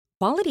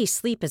Quality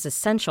sleep is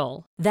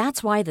essential.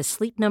 That's why the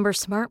Sleep Number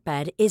Smart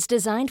Bed is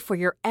designed for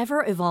your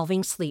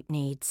ever-evolving sleep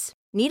needs.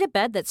 Need a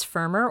bed that's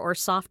firmer or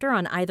softer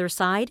on either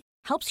side?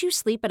 Helps you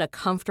sleep at a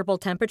comfortable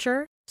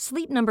temperature?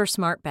 Sleep Number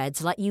Smart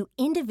Beds let you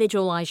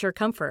individualize your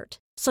comfort,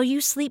 so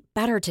you sleep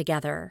better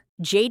together.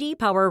 J.D.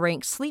 Power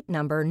ranks Sleep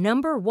Number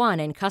number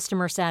 1 in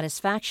customer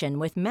satisfaction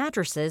with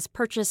mattresses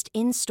purchased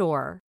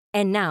in-store.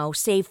 And now,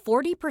 save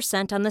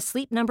 40% on the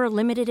Sleep Number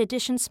Limited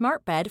Edition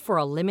Smart Bed for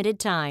a limited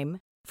time.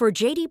 For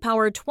J.D.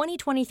 Power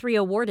 2023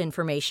 award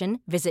information,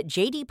 visit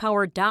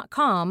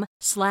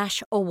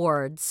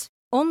jdpower.com/awards.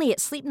 Only at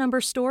Sleep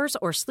Number stores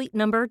or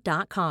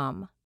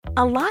sleepnumber.com.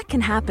 A lot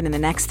can happen in the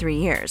next 3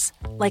 years.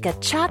 Like a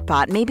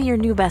chatbot may be your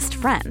new best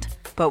friend.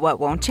 But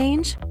what won't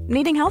change?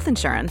 Needing health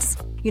insurance.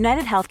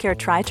 United Healthcare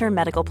Tri-Term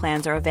Medical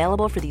Plans are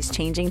available for these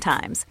changing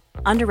times.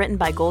 Underwritten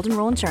by Golden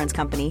Rule Insurance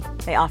Company,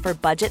 they offer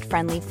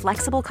budget-friendly,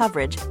 flexible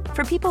coverage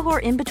for people who are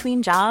in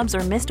between jobs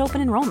or missed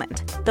open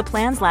enrollment. The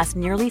plans last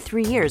nearly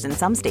 3 years in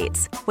some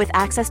states, with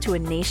access to a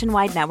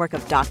nationwide network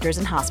of doctors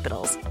and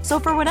hospitals. So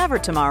for whatever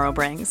tomorrow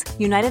brings,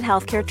 United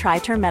Healthcare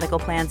Tri-Term Medical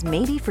Plans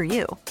may be for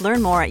you.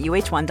 Learn more at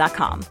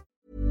uh1.com.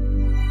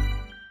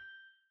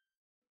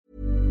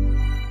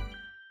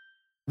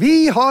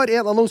 Vi har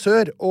en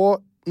annonsør,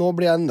 og nå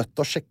blir jeg nødt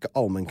til å sjekke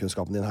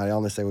allmennkunnskapen din her,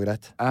 Jan, hvis det går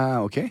greit.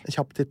 Ok. En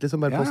kjapp titt, liksom,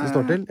 bare på hvordan det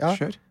står til.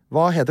 Kjør.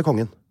 Hva heter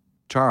kongen?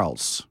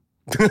 Charles.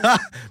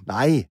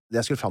 Nei, det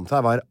jeg skulle fram til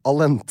her var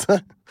Alente.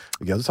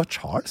 Gøy, du sa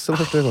Charles som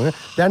første konge.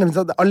 Det er nemlig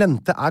sånn at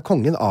Alente er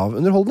kongen av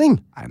underholdning.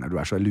 Nei, når du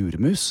er så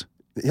luremus.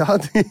 Ja,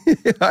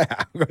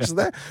 kanskje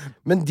det.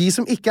 Men de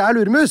som ikke er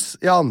luremus,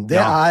 Jan,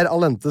 det er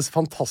Alentes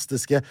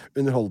fantastiske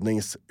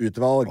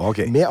underholdningsutvalg.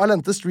 Med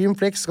Alente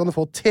Streamflex kan du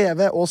få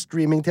TV og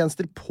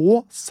streamingtjenester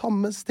på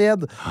samme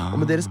sted. Og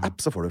med deres app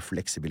så får du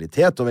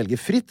fleksibilitet og velge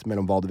fritt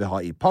mellom hva du vil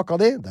ha i pakka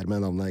di.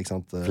 Dermed navnet, ikke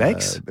sant?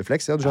 Flex.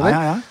 Flex, ja, du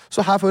skjønner.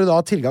 Så her får du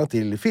da tilgang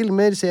til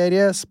filmer,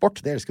 serie,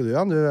 sport. Det elsker du,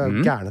 Jan. Du er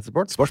gæren etter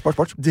sport.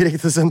 Sport.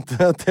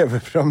 Direktesendte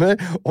TV-programmer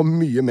og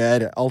mye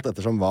mer. Alt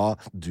ettersom hva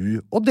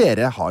du og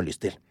dere har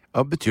lyst til.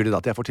 Betyr det da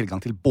at jeg får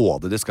tilgang til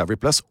både Discovery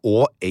Plus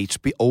og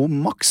HBO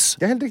Max?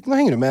 Det er helt riktig, nå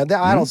henger du med. Det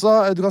er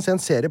altså, du kan se en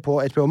serie på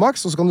HBO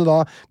Max, og så kan du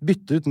da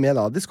bytte ut med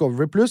da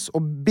Discovery Plus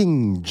og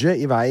binge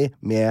i vei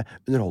med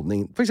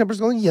underholdning. For eksempel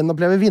så kan du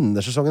gjenoppleve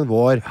vinnersesongen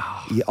vår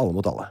i Alle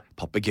mot alle.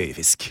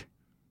 Papegøyefisk.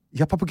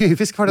 Ja,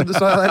 papegøyefisk var det du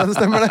sa der, det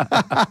stemmer det.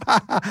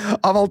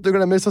 Av alt du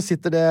glemmer, så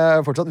sitter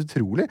det fortsatt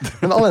utrolig.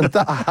 Men Alente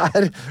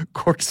er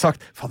kort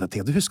sagt... Faen, jeg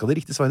tenker at du husker det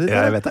riktige svaret ditt.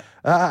 Ja, jeg vet det.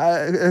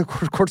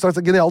 Kort sagt,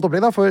 genialt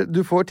opplegg da, for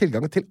du får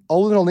tilgang til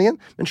all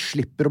underholdningen, men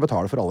slipper å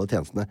betale for alle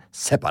tjenestene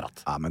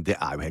separat. Ja, men det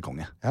er jo helt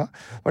konge. Ja,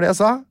 var det jeg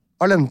sa.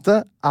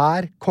 Alente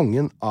er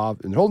kongen av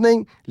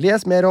underholdning.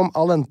 Les mer om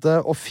Alente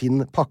og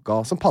finn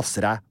pakka som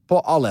passer deg på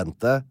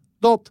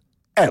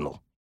alente.no.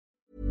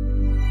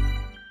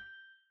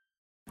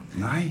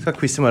 Nei. Jeg skal ha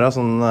quiz i morgen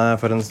sånn,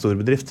 for en stor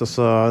bedrift, og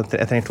så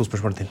jeg trenger 2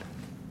 spørsmål til.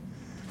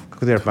 Kan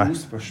ikke du hjelpe meg?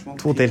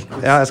 2 til.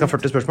 Ja, jeg skal ha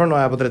 40 spørsmål, nå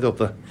er jeg på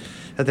 38.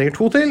 Jeg trenger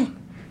 2 til.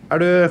 Kan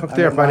ikke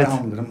du hjelpe meg litt?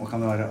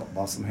 Kan det være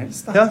hva som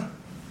helst da? Ja,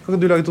 kan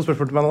ikke du lage 2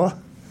 spørsmål til meg nå da?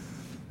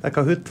 Det er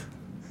Kahoot.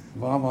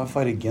 Hva var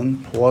fargen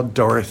på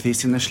Dorothy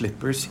sine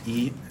slippers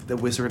i The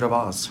Wizard of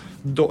Oz?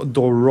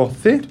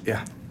 Dorothy?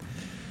 Ja.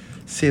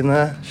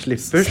 Sine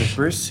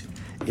slippers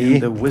i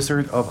The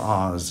Wizard of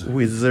Oz.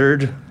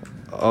 Wizard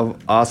of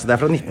Oz. Det er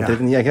fra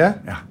 1939, ikke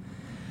det? Ja.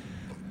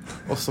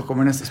 Og så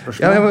kommer neste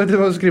spørsmål. Ja, jeg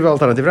må skrive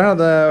alternativer her.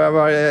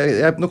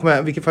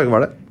 Hvilken farge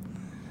var det?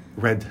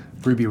 Red.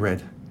 Ruby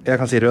red.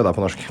 Jeg kan si rød da på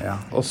norsk. Ja.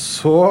 Og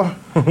så...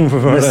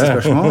 Neste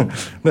spørsmål.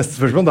 Neste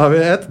spørsmål, da har vi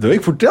et. Det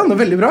gikk fort igjen, det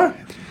er veldig bra.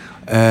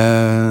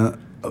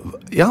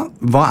 Ja,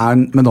 hva er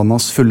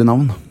Madonnas fulle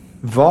navn?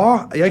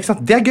 Hva? Ja, ikke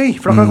sant? Det er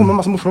gøy, for da kan det komme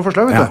masse morsomme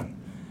forslag, vet du.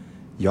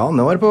 Ja,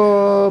 nå er det på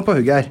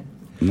hugget her.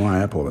 Nå er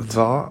jeg på, vet du.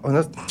 Hva?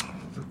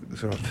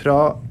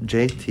 Fra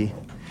JT.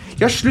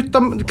 Ja, slutt da,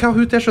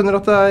 Kahoot, jeg skjønner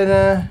at det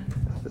er...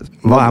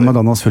 Hva er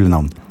Madonnas fulle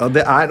navn? Ja,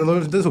 det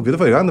tok vi det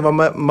forrige gang. Det var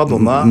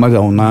Madonna...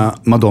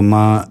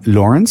 Madonna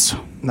Lawrence?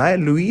 Nei,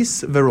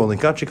 Louise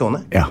Veronica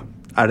Ciccone. Ja.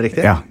 Er det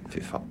riktig? Ja. Fy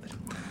fader.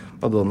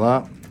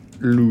 Madonna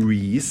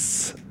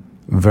Louise...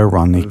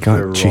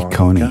 Veronica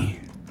Ciccone.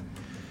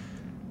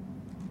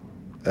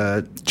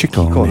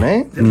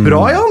 Ciccone.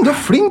 Bra, Jan, du er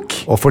flink!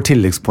 Og for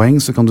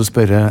tilleggspoeng så kan du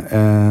spørre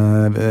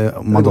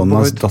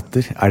Madonnas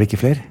datter. Er det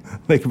ikke flere?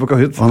 Det er ikke på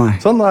Kahoot.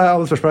 Sånn, da er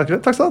alle spørsmål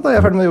akkurat. Takk skal du ha, da er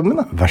jeg ferdig med jobben min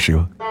da. Vær så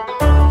god.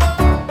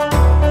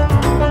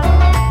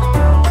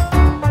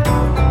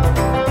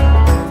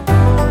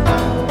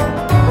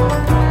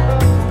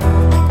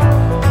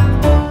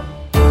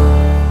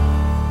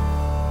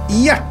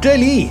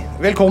 Hjertelig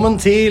velkommen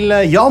til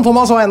Jan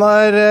Thomas og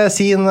Einar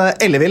sin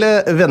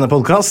elleville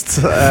vennepodcast.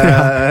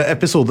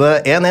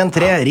 Episode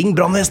 113, Ring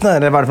brannvesenet.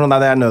 Eller hva er det for noe? Nei,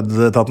 det er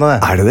nødtatene.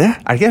 Er det det?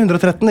 Er det ikke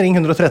 113? Ring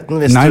 113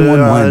 hvis du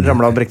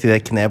ramlet og brekte det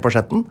kne på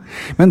skjetten.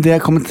 Men det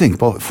jeg kommer til å tenke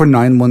på, for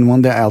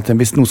 911, det er alltid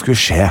hvis noe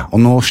skulle skje, og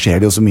nå skjer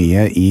det jo så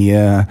mye i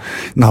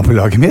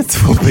nabolaget mitt.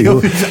 Folk blir jo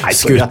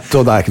skutt,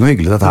 og det er ikke noe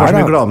hyggelig dette her. Det var så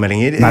mye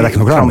gladmeldinger. Nei, det er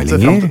ikke noe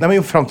gladmeldinger. Nei,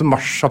 men frem til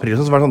mars-april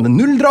så var det sånn,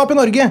 0 drap i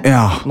Norge.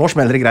 Ja. Nå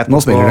smeller det greit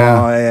nå på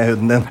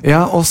huden din.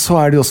 Ja, og så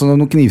er det jo også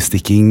noe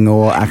knivstikking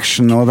og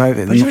action. Og det er,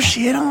 hva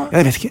skjer da?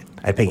 Jeg vet ikke.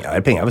 Det er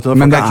penger, vet du.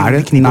 Men det er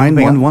det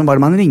 911, bare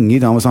man ringer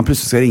da, hvis man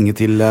plutselig skal ringe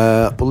til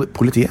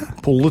politiet.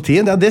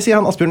 Politiet? Det sier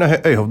han Asbjørn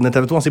Øyhovden i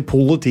TV 2, han sier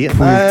politiet.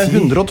 Nei,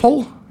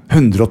 112.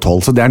 112,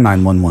 så det er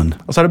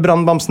 911. Og så er det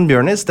brannbamsen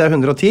Bjørnis, det er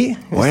 110,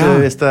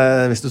 hvis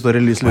du står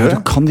i lys lue. Ja,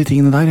 du kan de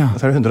tingene der, ja. Og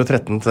så er det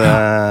 113 til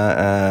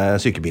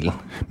sykebilen.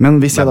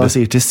 Men hvis jeg da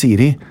sier til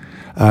Siri,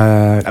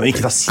 men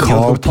ikke da Siri,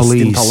 call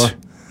police.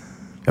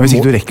 Ja, hvis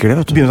ikke du rekker det,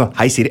 vet du. Begynner sånn,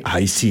 hei Siri,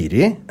 hei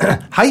Siri,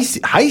 hei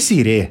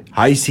Siri,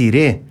 hei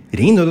Siri,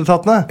 ring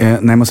nødetatene.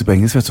 Nei, jeg må se på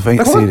engelsk, vet du, for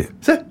jeg sier...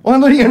 Se,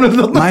 nå ringer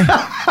nødetatene. Nei.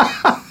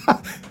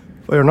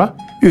 Hva gjør den da?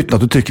 Uten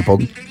at du trykker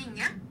på den.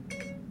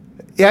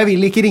 Jeg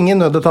vil ikke ringe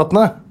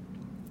nødetatene.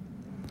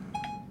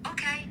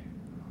 Ok.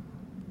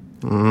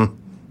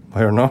 Hva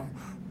gjør den da?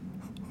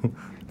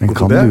 Den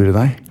kan lure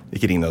deg.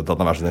 Ikke ring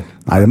nødetatene, vær så snill.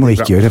 Nei, det må vi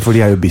ikke gjøre, for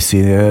de er jo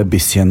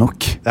busy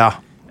nok.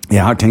 Ja.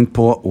 Jeg har tenkt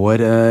på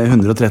år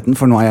 113,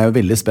 for nå er jeg jo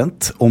veldig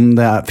spent om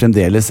det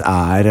fremdeles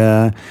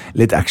er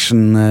litt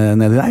action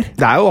nedi der.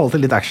 Det er jo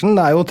alltid litt action.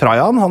 Det er jo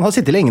Trajan. Han har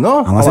sittet lenge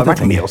nå. Han har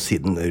vært med oss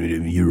siden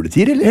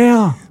juletid, eller?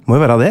 Ja. Må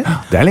jo være det.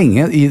 Det er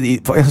lenge. Jeg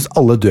synes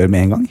alle dør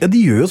med en gang. Ja,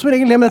 de gjør jo som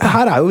regel det, men dette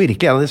her er jo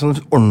virkelig en av de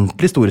sånne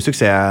ordentlig store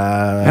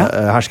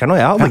suksessherskerne, og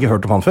jeg hadde ikke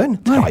hørt om han før.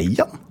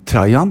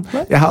 Trajan.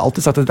 Jeg har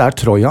alltid sagt at det er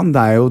Trojan. Det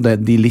er jo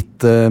de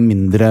litt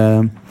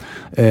mindre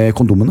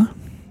kondomene.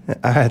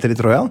 Heter de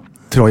Trojan?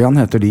 Trojan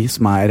heter de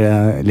som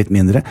er litt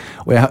mindre.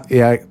 Og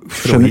jeg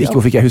skjønner ikke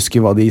hvorfor ikke jeg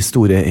husker hva de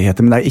store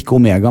heter, men det er ikke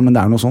Omega, men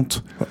det er noe sånt.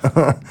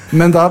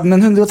 Men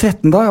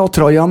 113 da, og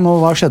Trojan,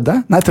 og hva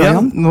skjedde? Nei,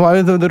 Trajan. Ja, nå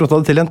er det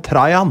råttet til en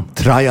Trajan.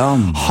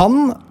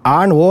 Han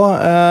er nå,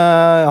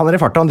 han er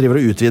i farta, han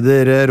driver og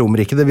utvider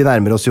Romerriket. Vi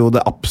nærmer oss jo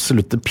det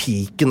absolutte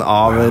piken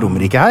av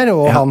Romerriket her,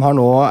 og han har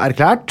nå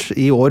erklært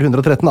i år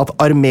 113 at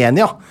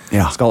Armenia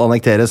skal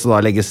annekteres og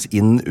da legges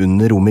inn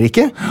under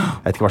Romerriket.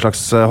 Jeg vet ikke hva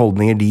slags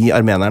holdninger de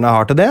armenerne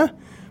har til det.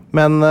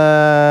 Men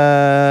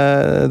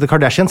The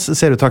Kardashians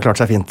ser ut til å ha klart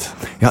seg fint.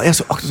 Ja,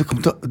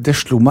 det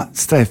slo meg,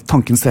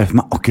 tanken streifet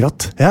meg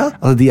akkurat. Ja,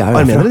 altså, de er jo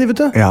armenere, de, vet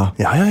du. Ja.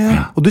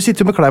 Og du sitter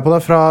jo med klær på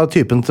deg fra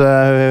typen til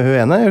hun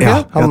ene, gjør du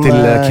ikke? Han til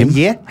Kim.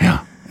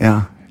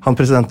 Ja. Han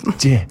presidenten.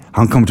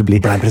 Han kommer til å bli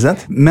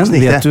president. Men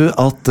vet du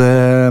at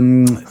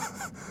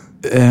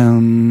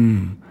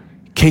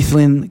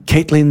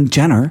Caitlyn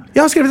Jenner.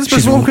 Jeg har skrevet et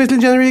spørsmål om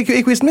Caitlyn Jenner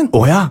i quizen min.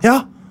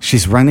 Ja.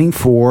 She's running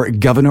for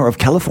governor of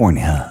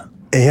California.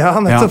 Ja,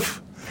 nettopp.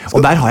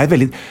 Og der har jeg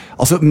veldig...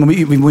 Altså,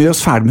 vi må gjøre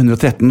oss ferdig med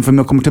 113, for vi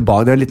må komme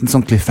tilbake. Det er en liten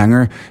sånn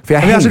cliffhanger. For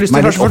jeg hengte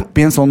meg litt opp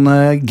i en sånn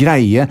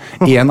greie.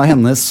 En av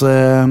hennes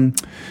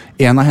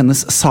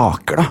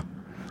saker, da.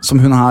 Som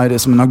hun har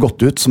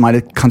gått ut, som er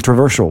litt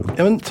controversial.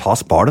 Ja, men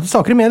spar det til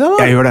saker i media, da.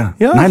 Jeg gjør det.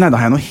 Ja. Nei, da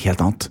har jeg noe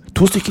helt annet.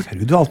 2 stykker.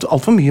 Herregud, du har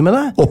alt for mye med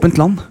deg. Åpent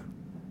land.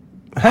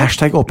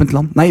 Hashtag åpent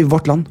land. Nei,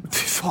 vårt land.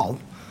 Fy faen.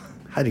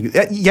 Herregud.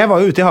 Jeg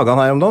var jo ute i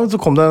hagen her om dagen, så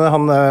kom det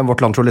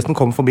Vårt Land-journalisten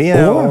kom forbi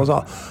og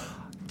sa...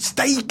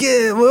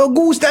 Steike!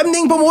 God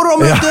stemning på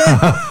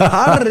morgenmøtet!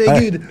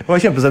 Herregud! Det var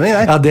kjempestemning,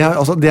 nei? Ja, dette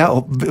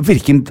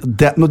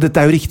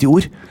er jo riktig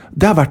ord.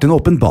 Det har vært en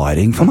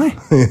åpenbaring for meg.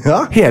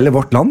 Hele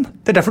vårt land.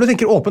 Det er derfor du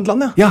tenker åpent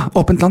land, ja? Ja,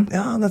 åpent land.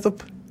 Ja,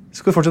 nettopp.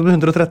 Skal vi fortsette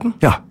med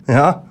 113? Ja.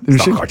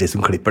 Stakkars de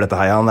som klipper dette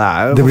her,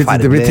 ja. Det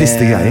blir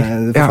triste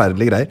greier.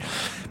 Forferdelige greier.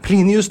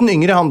 Plinius den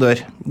yngre, han dør.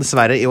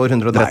 Dessverre i år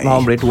 113,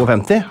 han blir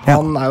 52.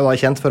 Han er jo da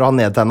kjent for å ha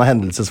nedtegnet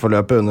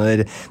hendelsesforløpet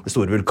under det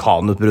store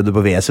vulkanutbruddet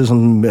på Vesus,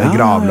 som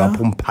gravla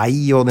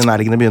Pompeii og de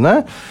nærliggende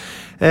byene.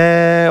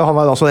 Og han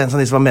var også en av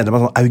de som var medlem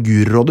av sånn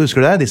Augurrådet,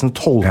 husker du det? De som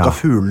tolka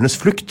fuglenes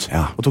flukt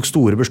og tok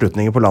store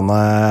beslutninger på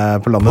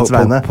landets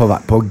vegne.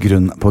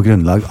 På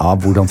grunnlag av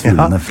hvordan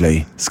fuglene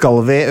fløy.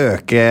 Skal vi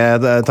øke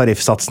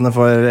tariffsatsene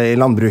i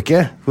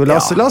landbruket? La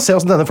oss se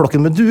hvordan denne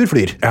flokken med duer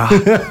flyr. Ja.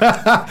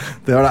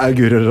 Det var det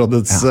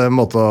Augurrådets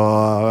måte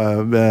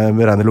å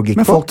beregne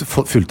logikk på. Men folk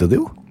fulgte det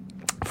jo.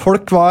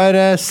 Folk var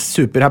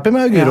superhappy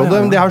med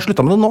Augurrådet, men de har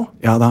sluttet med det nå.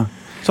 Ja da.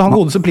 Så han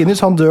godeste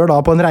Plinius, han dør da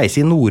på en reise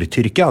i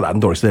Nord-Tyrkia. Det er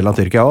den dårligste delen av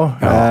Tyrkia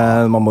også.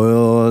 Man må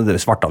jo,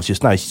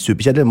 Svartehavskysten er jo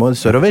superkjedelig, man må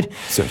sørover.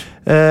 Så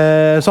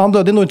han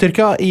døde i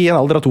Nord-Tyrkia i en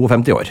alder av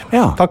 52 år.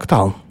 Takk til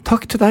han.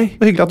 Takk til deg.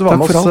 Det er hyggelig at du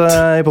var med oss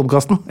i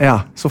podcasten.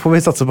 Så får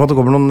vi satse på at det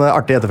kommer noen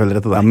artige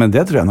etterfølgere til deg. Ja, men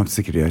det tror jeg nok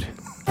sikkert gjør.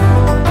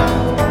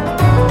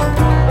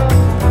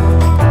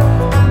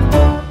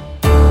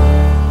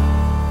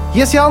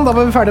 Yes, Jan, da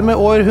var vi ferdig med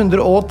år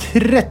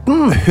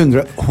 113.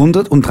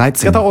 113.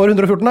 Skal jeg ta år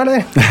 114,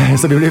 eller?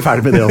 Så du blir ferdig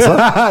med det også?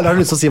 Eller har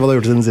du lyst til å si hva du har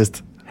gjort siden sist?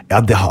 Ja,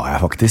 det har jeg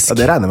faktisk. Ja,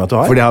 det regner jeg med at du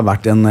har. For det har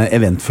vært en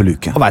eventfull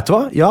uke. Og vet du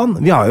hva, Jan?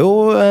 Vi har jo,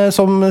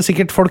 som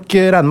sikkert folk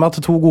regner med at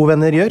 2 gode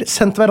venner gjør,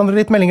 sendt hverandre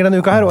litt meldinger denne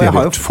uka her, og jeg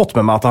har jo fått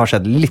med meg at det har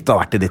skjedd litt av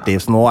hvert i ditt liv,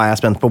 så nå er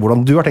jeg spent på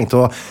hvordan du har tenkt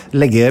å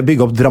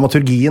bygge opp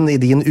dramaturgien i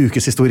din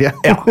ukeshistorie.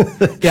 Ja.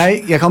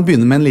 Jeg kan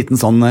begynne med en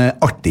liten sånn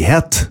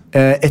artighet.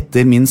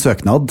 Etter min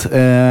søknad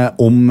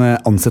om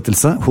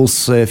ansettelse hos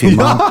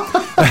firmaet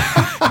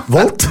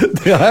Volt,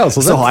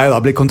 så har jeg da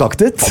blitt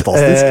kontaktet.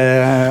 Fantastisk.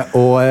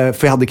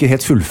 For jeg hadde ikke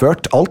helt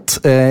fullført alt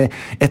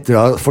etter å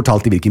ha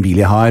fortalt i hvilken bil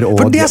jeg har. Og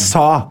For det jeg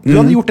sa, du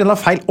hadde gjort en eller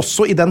annen feil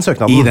også i den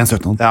søknaden. I den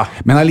søknaden. Ja.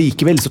 Men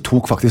allikevel så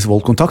tok faktisk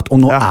Volt kontakt,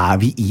 og nå er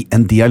vi i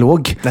en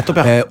dialog.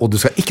 Nettopp, ja. Og du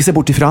skal ikke se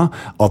bort ifra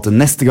at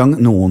neste gang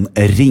noen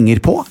ringer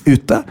på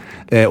ute,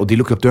 og de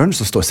lukker opp døren,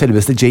 så står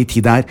selveste JT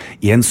der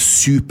i en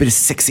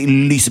supersexy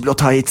lyseblå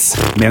tights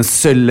med en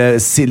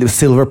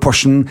silver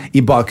Porschen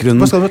i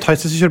bakgrunnen. Hva skal du med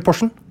tights hvis du kjører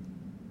Porschen?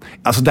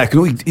 Altså, det er ikke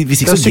noe,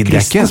 hvis ikke så gidder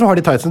jeg ikke. Som har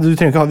de tightsene. Du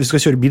trenger ikke ha, hvis du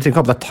skal kjøre bil, trenger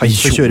ikke ha på deg tights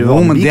for å kjøre vanlig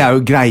bil. Men det er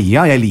jo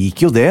greia. Jeg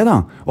liker jo det, da.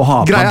 Å ha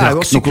på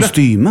drakt og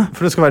kostyme.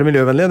 For det skal være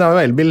miljøvennlig. Det er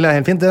jo elbil, det er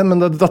helt fint det,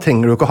 men da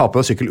trenger du ikke å ha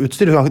på deg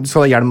sykkelutstyr. Du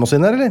skal ha hjelm også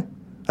inn der, eller?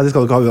 Ja, det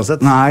skal du ikke ha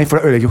uansett. Nei, for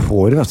det ødelegger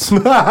håret, vet du.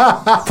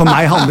 For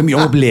meg handler det mye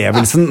om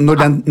opplevelsen.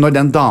 Når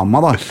den dama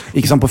da,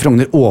 ikke sant, på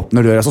Frogner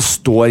åpner døra, så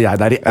står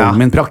jeg der i all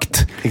min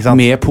prakt.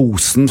 Med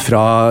posen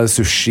fra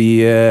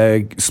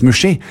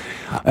sushi-smushi.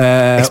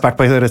 Ekspert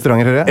på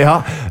restauranter, hører jeg. Ja,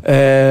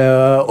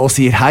 og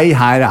sier hei,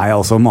 her er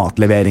altså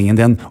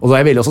matleveringen din. Og da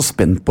er jeg veldig også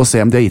spent på å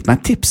se om de har gitt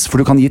meg tips, for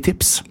du kan gi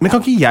tips. Men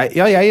kan ikke jeg,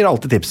 jeg gir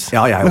alltid tips.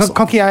 Ja, jeg også. Men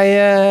kan ikke jeg,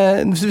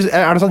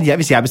 er det sånn,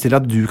 hvis jeg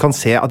bestiller at du kan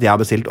se at jeg har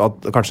bestilt,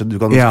 og at kanskje du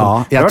kan... Ja,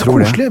 jeg tror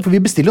det. For vi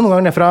bestiller noen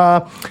ganger ned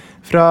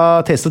fra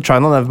Taste of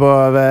China nede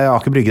ved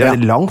Aker Brygge. Det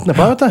er langt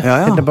nedpå, vet du.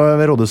 Helt nedpå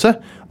ved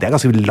Rådhuset. Det er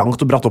ganske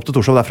langt og bratt opp til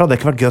Torshov derfra. Det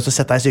kunne vært gøy å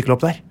sette deg i sykkel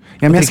opp der.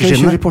 Ja, men jeg skal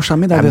kjøre i Porsche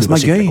min, det er det som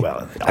er gøy.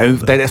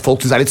 Det er folk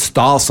synes det er litt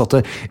stas at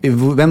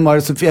hvem var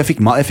det som, jeg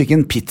fikk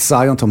en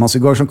pizza av Jan Thomas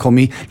i går som kom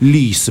i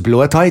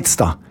lyseblå tights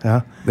da.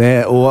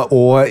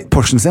 Og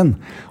Porschen sin.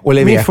 Og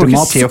leverte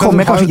mat. Så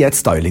kommer jeg kanskje gi et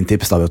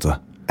stylingtips da, vet du.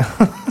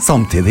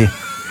 Samtidig.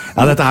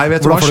 Ja, dette her,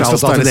 vet du hva?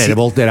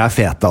 Dere er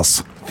fete,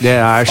 ass. Det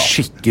er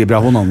skikkelig bra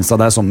honanza,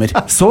 det er sommer.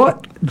 Så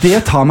det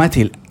tar meg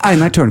til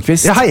Einar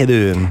Tørnquist. Ja, hei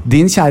du.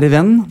 Din kjære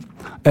venn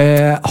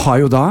har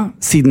jo da,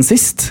 siden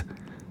sist,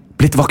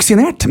 blitt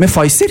vaksinert med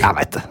Pfizer. Jeg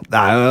vet det. Det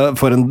er jo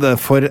for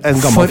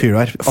en gammel fyr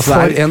der. Altså,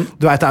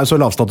 du vet, det er jo så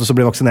lavstatus å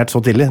bli vaksinert så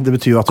tidlig. Det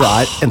betyr jo at du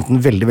er enten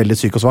veldig, veldig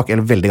syk og svak,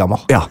 eller veldig gammel.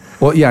 Ja,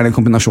 og gjerne en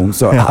kombinasjon,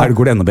 så her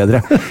går det enda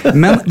bedre.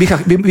 Men vi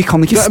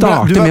kan ikke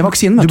starte med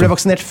vaksinen. Du ble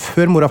vaksinert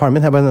før mor og faren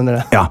min, jeg bare nevner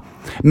det. Ja,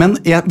 men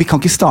vi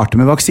kan ikke starte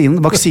med vaksinen.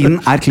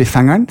 Vaksinen er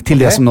cliffhangeren til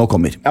det som nå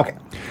kommer.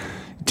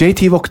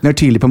 JT våkner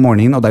tidlig på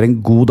morgenen, og det er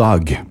en god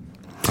dag.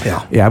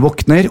 Jeg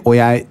våkner, og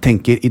jeg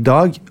tenker, i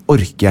dag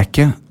orker jeg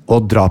ikke å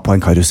dra på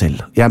en karusell.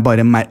 Jeg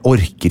bare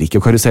orker ikke,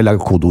 og karusell er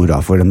kodeord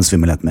for den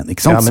svimmelheten min,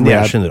 ikke sant? Ja, men det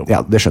skjønner du. Ja,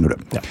 det skjønner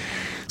du. Ja.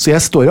 Så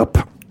jeg står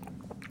opp.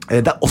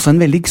 Det er også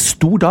en veldig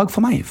stor dag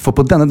for meg, for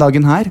på denne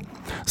dagen her,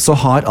 så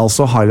har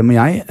altså Harlem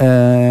og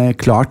jeg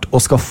klart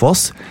å skaffe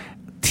oss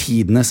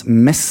tidenes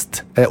mest,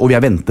 og vi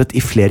har ventet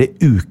i flere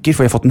uker,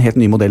 for vi har fått en helt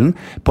ny modellen,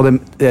 på den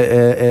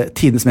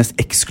tidenes mest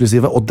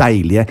eksklusive og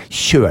deilige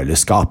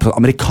kjøleskap.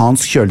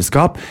 Amerikansk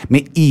kjøleskap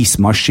med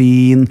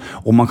ismaskin,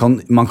 og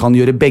man kan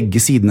gjøre begge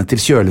sidene til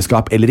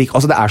kjøleskap eller ikke.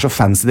 Altså det er så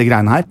fancy det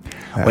greiene her.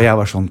 Og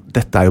jeg var sånn,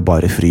 dette er jo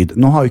bare fryd.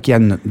 Nå har jo ikke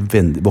jeg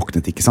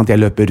våknet, ikke sant?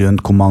 Jeg løper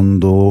rundt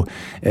kommando,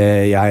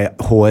 jeg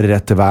hårer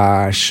etter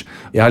værs,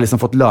 jeg har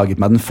liksom fått laget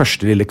meg den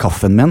første lille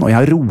kaffen min, og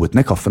jeg har roet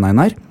ned kaffen,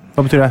 Einar.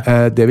 Hva betyr det?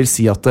 Det vil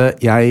si at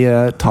jeg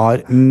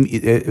tar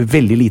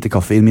veldig lite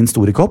kaffe i min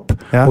store kopp,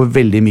 og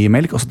veldig mye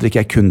melk, og så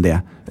drikker jeg kun det.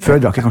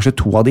 Før drakk jeg kanskje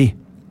 2 av de.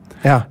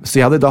 Så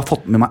jeg hadde da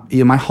fått med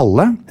meg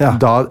halve,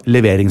 da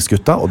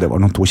leveringsgutta, og det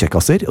var noen 2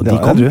 kjekkasser, og de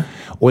kom,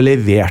 og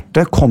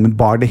leverte,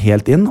 bar det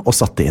helt inn, og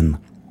satte inn.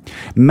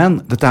 Men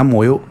dette her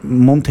må jo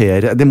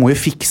det må jo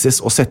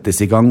fikses og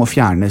settes i gang og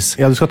fjernes.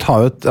 Ja, du skal ta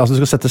ut, altså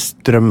du skal sette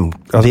strøm.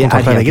 Altså det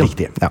er helt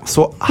riktig.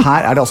 Så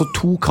her er det altså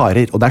 2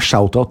 karer, og det er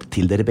shoutout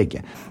til dere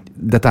begge.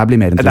 Dette her blir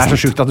mer interessant. Det er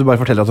så sjukt at du bare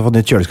forteller at du har fått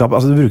nytt kjøleskap.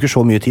 Altså, du bruker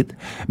så mye tid.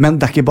 Men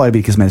det er ikke bare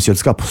hvilket som helst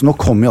kjøleskap. Så nå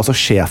kommer jo altså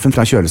sjefen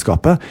fra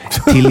kjøleskapet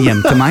hjem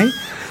til meg.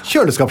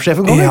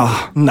 Kjøleskapssjefen kommer? Ja.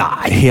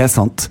 Nei. Helt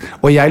sant.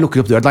 Og jeg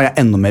lukker opp døra, da er jeg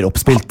enda mer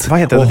oppspilt.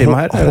 Hva heter det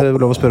firmaet her? Er det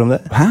lov å spørre om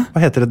det? Hæ?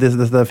 Hva heter det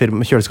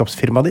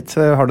kjøleskapsfirmaet ditt?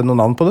 Har du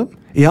noen navn på dem?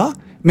 Ja,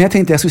 men jeg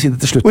tenkte jeg skulle si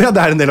det til slutt. Ja,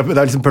 det er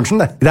liksom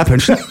punchen, det. Det er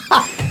punchen.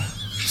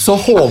 Så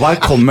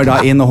Håvard kommer da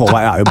inn, og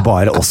Håvard er jo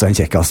bare også en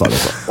kjekkas.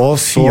 Og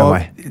så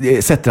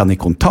setter han i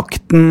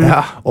kontakten,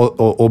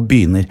 og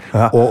begynner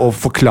å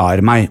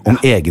forklare meg om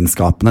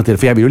egenskapene til,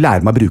 for jeg vil jo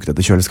lære meg å bruke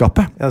dette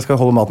kjøleskapet. Jeg skal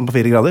holde maten på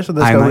 4 grader, så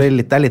det er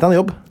litt av en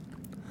jobb.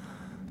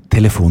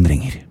 Telefonen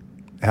ringer.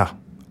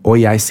 Og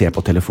jeg ser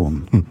på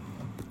telefonen.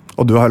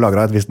 Og du har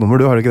lagret et visst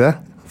nummer, du har ikke det?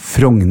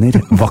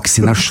 Frogner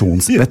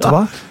vaksinasjons... Vet du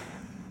hva?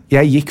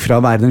 Jeg gikk fra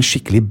å være den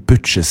skikkelig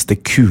butcheste,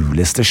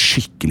 kuleste,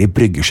 skikkelig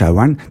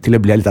bryggesjaueren til å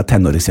bli litt av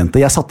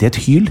tenåringsjente. Jeg satt i et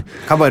hyl.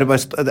 Jeg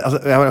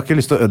har ikke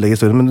lyst til å ødelegge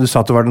historien, men du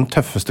sa at du var den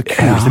tøffeste,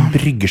 kuleste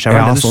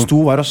bryggesjaueren. Det du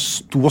sto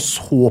og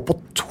så på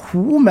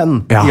 2 menn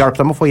hjalp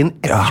dem å få inn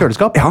et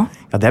kjøleskap. Ja,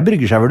 det er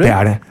bryggesjauer, du. Det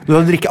er det. Du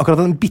hadde drikket akkurat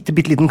en bitte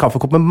liten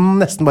kaffekopp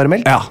med nesten bare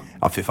melk. Ja,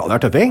 fy faen,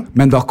 det er tøffing.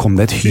 Men da kom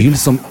det et hyl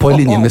på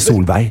linje med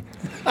Solveig.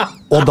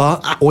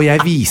 Og jeg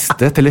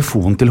viste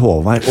telefonen til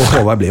Håvard, og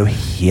Håvard ble jo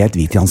helt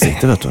hvit i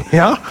ansiktet, vet du.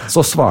 Ja.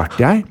 Så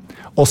svarte jeg,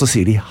 og så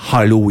sier de,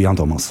 hallo, Jan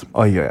Thomas.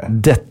 Oi.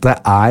 Dette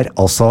er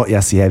altså,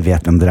 jeg sier jeg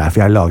vet hvem dere er,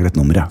 for jeg har lagret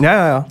nummeret.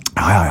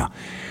 Ja.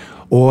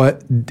 Og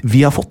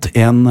vi har fått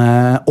en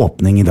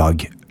åpning i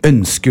dag.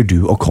 Ønsker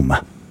du å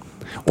komme?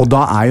 Og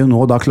da er jo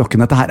nå,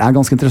 klokken, dette her er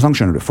ganske interessant,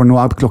 skjønner du, for nå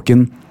er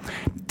klokken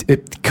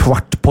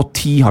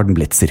 9:15 har den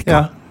blitt, cirka.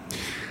 Ja.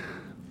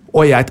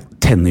 Og jeg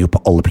tenner jo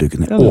på alle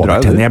pluggene.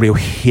 Overtenner. Jeg blir jo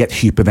helt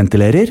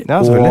hyperventilerer.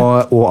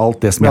 Og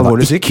alt det som jeg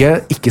da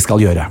ikke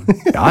skal gjøre.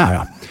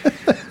 Ja.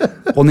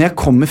 Og når jeg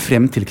kommer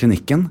frem til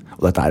klinikken,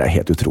 og dette er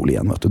helt utrolig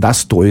igjen, vet du, der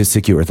står jo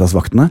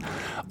Securitas-vaktene,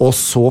 og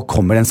så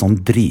kommer det en sånn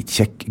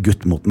dritkjekk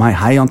gutt mot meg.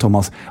 Hei, Jan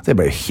Thomas. Så jeg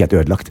ble jo helt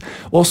ødelagt.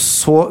 Og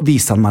så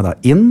viser han meg da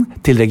inn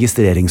til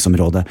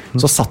registreringsområdet.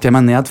 Så satt jeg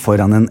meg ned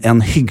foran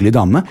en hyggelig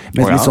dame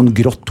med litt sånn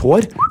grått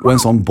hår og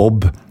en sånn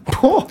bob.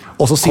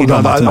 Og så sier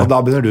dama til meg.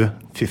 Da begynner du.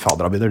 Fy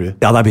fader, da begynner du.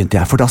 Ja, da begynte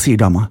jeg, for da sier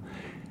dama,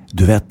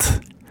 du vet,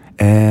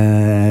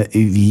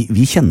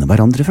 vi kjenner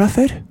hverandre fra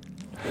før.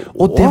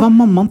 Og det var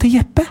mammaen til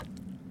Jeppe.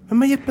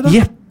 Hvem er Jeppe da?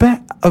 Jeppe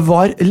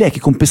var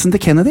lekekompisen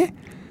til Kennedy.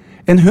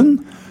 En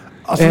hund.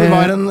 Altså det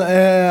var en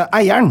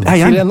eieren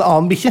til en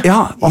annen bikkje. Ja,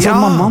 altså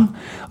mammaen.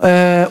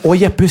 Og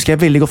Jeppe husker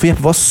jeg veldig godt, for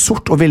Jeppe var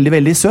sort og veldig,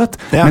 veldig søt,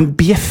 men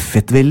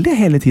bjeffet veldig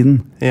hele tiden.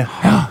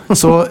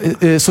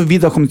 Så vi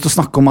da kom til å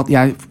snakke om at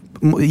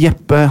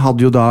Jeppe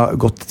hadde jo da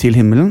gått til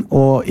himmelen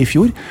i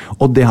fjor,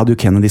 og det hadde jo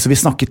Kennedy, så vi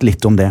snakket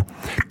litt om det.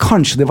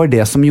 Kanskje det var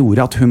det som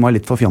gjorde at hun var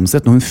litt for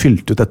fjamset når hun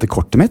fylte ut dette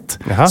kortet mitt,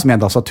 som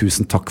jeg da sa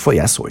 1000 takk for.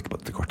 Jeg så ikke på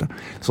dette kortet.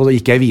 Så da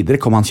gikk jeg videre,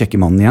 kom han kjekke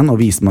mannen igjen, og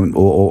viste meg,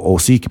 og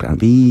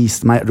sykepleieren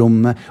viste meg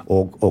rommet,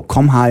 og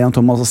kom her, Jan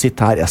Thomas, og sitt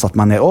her. Jeg satt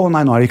meg ned,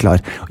 nei, nå er de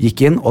klar. Og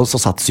gikk inn, og så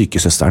satt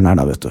sykesøsteren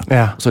der da, vet du.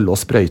 Og så lå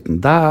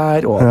sprøyten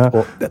der, og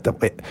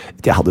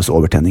jeg hadde så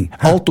overtenning.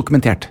 Alt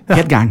dokumentert.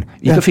 Helt gæren.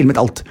 Gikk og filmet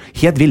alt.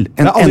 Helt vild.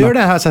 Det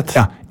har jeg sett.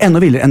 Ja,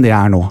 enda villere enn det jeg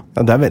er nå.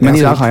 Men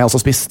i dag har jeg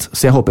altså spist,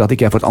 så jeg håper at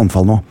ikke jeg får et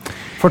anfall nå.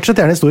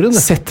 Fortsett gjerne historien.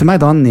 Setter meg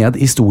da ned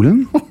i stolen,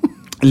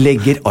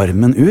 legger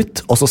armen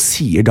ut, og så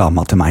sier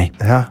dama til meg,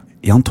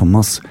 Jan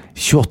Thomas,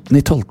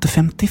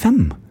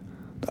 28.12.55.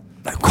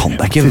 Det kan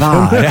det ikke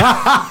være.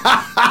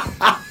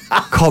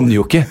 Kan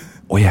jo ikke.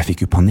 Og jeg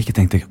fikk jo panikk, jeg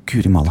tenkte,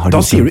 Guri Malen, har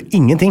du... Da sier du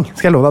ingenting,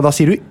 skal jeg love deg, da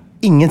sier du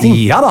ingenting.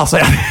 Ja da, så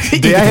jeg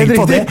det er helt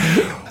riktig.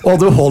 Og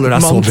du holder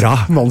deg så bra.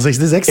 Mann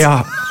 66.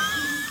 Ja.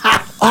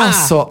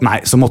 Nei,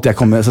 så måtte jeg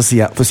komme, så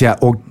sier jeg,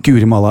 å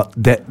Guri Malla,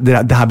 det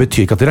her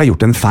betyr ikke at dere har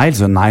gjort en feil.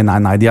 Så nei,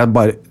 de har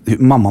bare,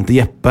 mammaen til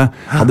Jeppe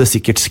hadde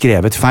sikkert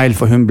skrevet feil,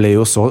 for hun ble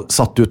jo så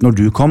satt ut når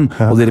du kom,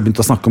 og dere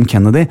begynte å snakke om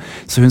Kennedy,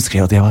 så hun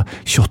skrev at jeg var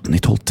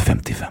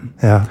 28.12.55.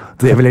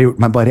 Det ville jeg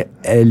gjort meg bare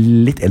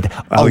litt eldre.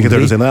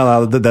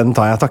 Den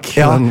tar jeg, takk.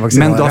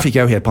 Men da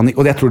fikk jeg jo helt panikk,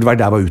 og jeg tror det var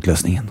der var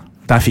utløsningen.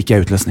 Der fikk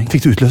jeg utløsning.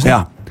 Fikk du utløsning?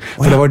 Ja,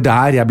 for det var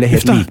der jeg ble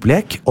helt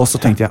likblek, og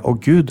så tenkte jeg, å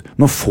Gud,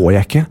 nå får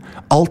jeg ikke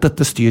alt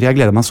dette styret, jeg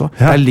gleder meg så.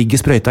 Der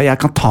ligger sprøyta,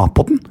 jeg kan ta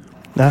på den.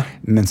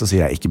 Men så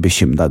sier jeg, ikke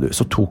bekymre deg du.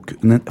 Så tok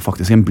hun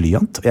faktisk en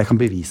blyant, og jeg kan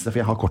bevise det,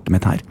 for jeg har kortet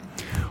mitt her.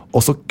 Og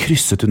så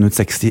krysset hun ut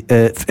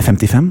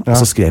 55, og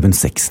så skrev hun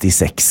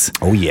 66.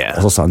 Og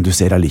så sa hun, du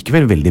ser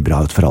allikevel veldig bra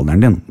ut for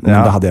alderen din. Men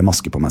da hadde jeg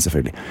maske på meg,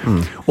 selvfølgelig.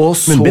 Og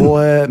så,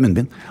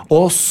 munnbind.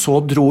 Og så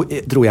dro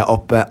jeg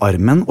opp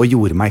armen og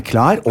gjorde meg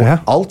klar, og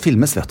alt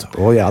filmes, vet du.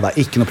 Og det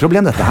er ikke noe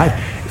problem dette her.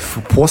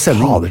 På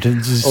sending.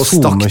 Og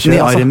stakk den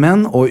i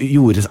armen, og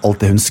gjorde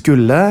alt det hun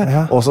skulle.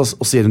 Og så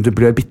sier hun, du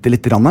blør bitte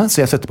litt rann,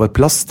 så jeg setter på et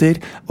plaster,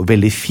 og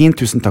veldig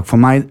fint, tusen takk for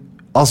meg.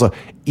 Altså,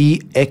 i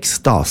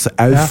ekstase,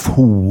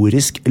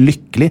 euforisk,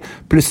 lykkelig.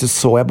 Plutselig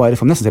så jeg bare,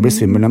 nesten jeg ble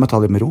svimmel, jeg må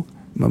ta det med ro.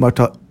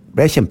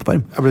 Ble jeg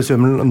kjempevarm. Jeg ble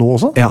svimmel nå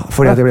også? Ja,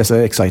 fordi jeg ble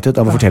så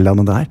excited av å fortelle deg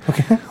om det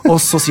her. Og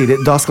så sier de,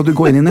 da skal du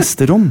gå inn i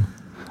neste rom.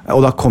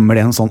 Og da kommer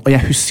det en sånn, og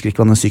jeg husker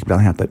ikke hva den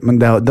sykepleieren heter, men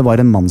det var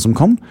en mann som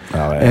kom,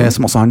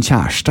 som også har en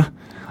kjæreste.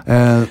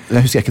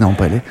 Jeg husker ikke navnet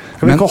på heller.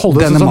 Kan vi ikke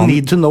holde oss sånn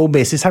need to know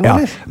basis her nå?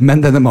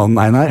 Men denne mannen,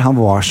 Einar, han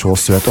var så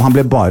søt, og han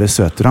ble bare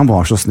søtere, han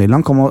var så snill.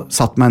 Han kom og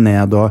satt meg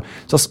ned, og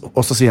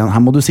så sier han,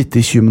 her må du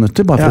sitte i 20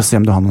 minutter, bare for å se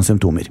om du har noen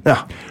symptomer.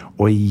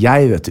 Og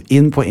jeg, vet du,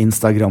 inn på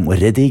Instagram,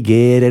 og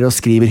redigerer, og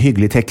skriver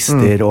hyggelige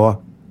tekster, og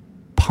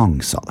pang,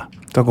 sa det.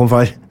 Da kom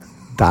far.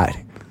 Der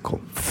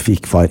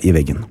fikk far i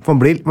veggen.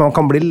 Man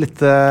kan bli litt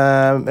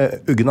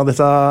uggen av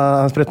disse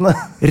sprøytene.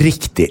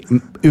 Riktig.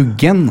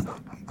 Uggen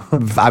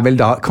er vel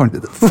da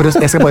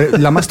jeg skal bare,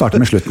 la meg starte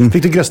med slutten.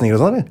 Fikk du grøsninger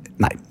og sånn, eller?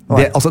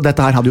 Nei,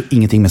 dette her hadde jo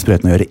ingenting med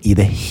sprøyten å gjøre i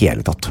det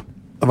hele tatt.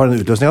 Var det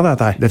en utløsning av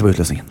dette her? Dette var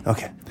utløsningen.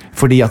 Ok.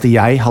 Fordi at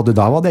hva hadde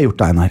jeg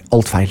gjort da, Einar?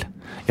 Alt feil.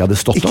 Jeg Jeg hadde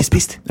stått opp.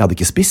 Spist? Jeg hadde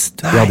ikke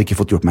spist. Jeg hadde ikke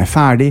fått gjort meg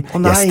ferdig.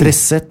 Jeg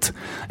stresset.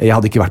 Jeg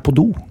hadde ikke vært på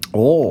do.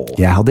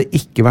 Jeg hadde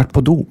ikke vært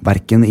på do,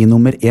 hverken i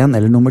nummer 1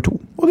 eller nummer 2.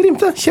 Det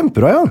rimte.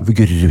 Kjempebra, ja.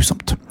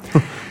 Grusomt.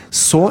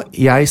 Så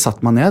jeg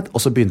satt meg ned, og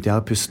så begynte jeg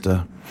å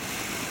puste.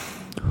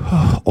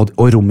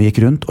 Og rommet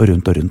gikk rundt og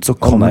rundt og rundt. Så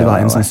kom det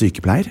da en sånn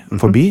sykepleier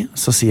forbi.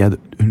 Så sier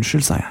jeg,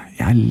 unnskyld, sa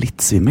jeg er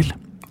litt svimmel.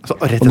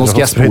 Og nå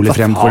skal jeg spole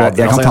frem, for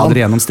jeg kan ta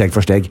dere gjennom steg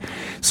for steg.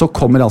 Så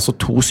kommer altså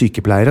 2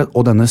 sykepleiere,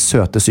 og denne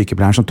søte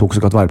sykepleieren som tok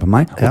så godt vare på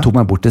meg, og tok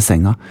meg bort til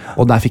senga.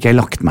 Og der fikk jeg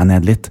lagt meg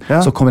ned litt.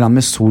 Så kommer han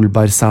med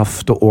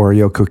solbærsaft og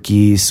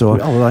Oreo-cookies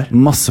og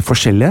masse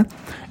forskjellige.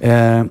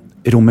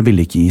 Rommet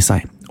ville ikke gi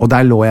seg. Og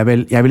der lå jeg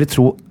vel, jeg ville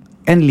tro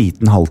en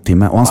liten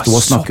halvtime, og han stod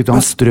og snakket, og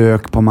han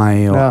strøk på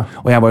meg,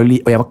 og jeg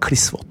var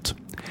klissvått.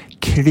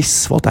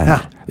 Klissvått er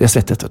jeg. Jeg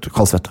svettet, vet du,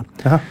 kaldsvette.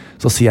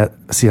 Så sier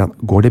han,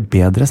 går det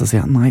bedre? Så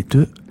sier jeg, nei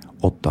du,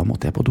 og da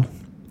måtte jeg på do.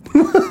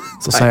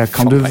 Så sa jeg,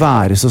 kan du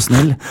være så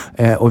snill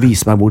og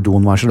vise meg hvor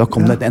doen var? Så da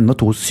kom det enda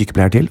 2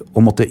 sykepleiere til,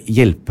 og måtte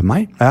hjelpe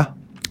meg.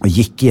 Og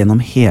gikk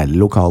gjennom hele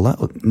lokalet,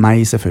 og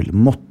meg selvfølgelig,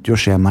 måtte jo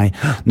skje meg.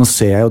 Nå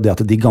ser jeg jo det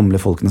at de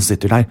gamle folkene som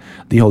sitter der,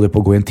 de holder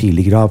på å gå i en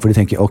tidlig grav, for de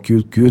tenker,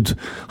 Gud,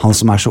 han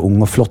som er så ung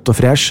og flott og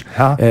fresh,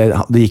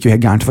 det gikk jo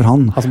helt gærent for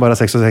han. Han som bare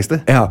er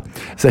 66? Ja.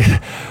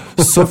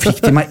 Så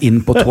fikk de meg inn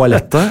på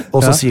toalettet,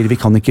 og så sier de,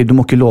 du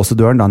må ikke låse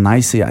døren da.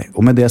 Nei, sier jeg.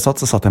 Og med det satt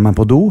jeg meg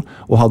på do,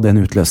 og hadde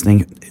en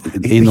utløsning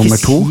i nummer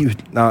 2.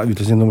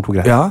 Utløsning nummer 2,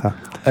 greit. Ja.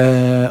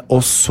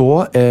 Og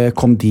så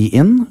kom de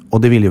inn,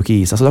 og det ville jo ikke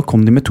gi seg, så da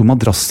kom de med 2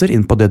 madrasser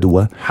inn på det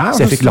doet.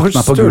 Så jeg fikk lagt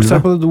meg på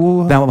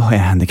gulvet. Det var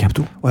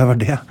handicap-do. Og jeg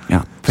var det?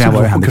 Ja, for jeg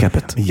var jo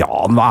handicappet. Ja,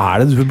 hva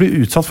er det du blir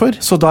utsatt for?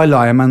 Så da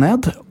la jeg meg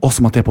ned, og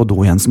så måtte jeg på do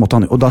igjen.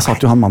 Og da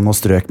satt jo han mannen og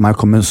strøk meg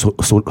og kom med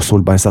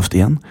solbærsaft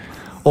igjen.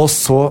 Og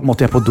så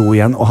måtte jeg på do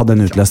igjen og hadde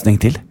en utløsning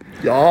til.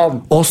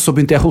 Og så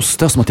begynte jeg å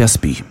hoste, og så måtte jeg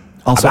spy.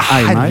 Altså,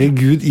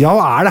 herregud, hva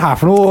er det her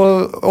for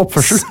noe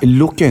oppførsel?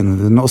 Lukk øynene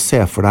dine og se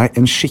for deg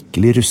en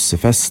skikkelig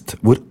russefest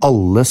hvor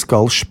alle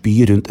skal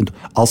spy rundt.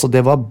 Altså,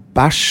 det var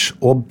bæsj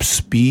og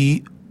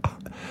spy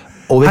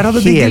over her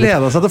hadde de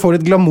gledet seg til å få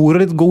litt glamour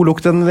og litt god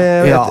lukt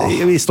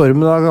i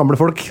stormen av gamle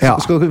folk.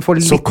 Skal du få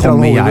litt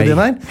glamour i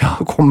din her?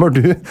 Så kommer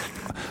du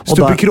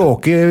stuppe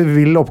kråke,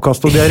 vill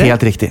oppkast og diaré.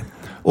 Helt riktig.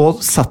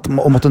 Og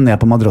måtte ned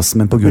på madrassen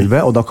min på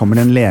gulvet, og da kommer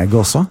det en lege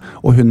også,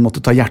 og hun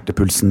måtte ta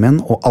hjertepulsen min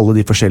og alle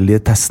de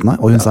forskjellige testene,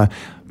 og hun sa,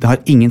 det har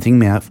ingenting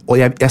med,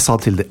 og jeg sa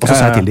til dem, og så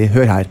sa jeg til dem,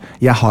 hør her,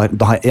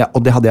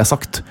 og det hadde jeg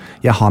sagt,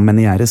 jeg har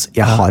menieres,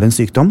 jeg har en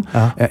sykdom,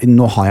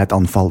 nå har jeg et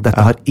anfall,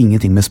 dette har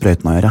ingenting med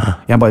sprøyten å gjøre,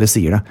 jeg bare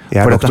sier det,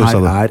 for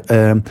dette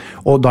her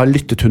og da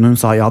lyttet hun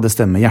sa, ja det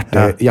stemmer,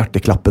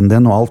 hjerteklappen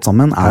din og alt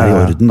sammen er i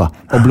orden da,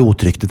 og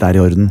blodtrykket ditt er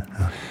i orden.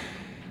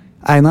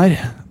 Einar,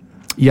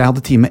 jeg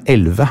hadde time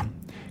 11,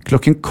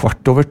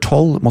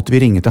 11:15 måtte vi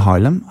ringe til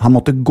Harlem. Han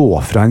måtte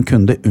gå fra en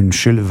kunde,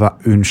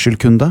 unnskyld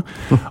kunde,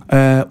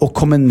 og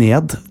komme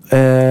ned.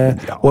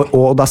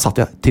 Og da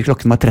satt jeg til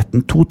klokken var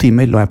 13. 2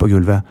 timer lå jeg på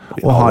gulvet.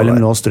 Og Harlem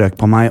lå og strøk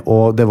på meg,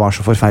 og det var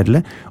så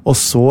forferdelig. Og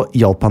så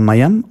hjalp han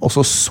meg hjem, og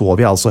så sov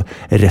jeg altså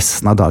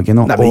resten av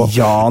dagen. Nei, men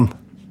Jan!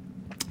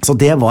 Så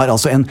det var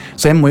altså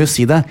så jeg må jo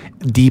si det,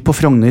 de på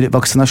Frogner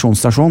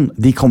vaksinasjonsstasjon,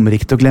 de kommer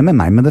ikke til å glemme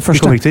meg med det første.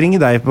 De kommer ikke til å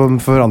ringe deg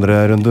for andre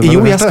runde? Jo,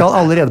 jeg skal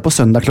allerede på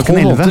søndag klokken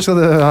 11. 12 skal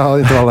du ha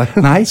intervall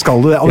der. Nei,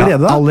 skal du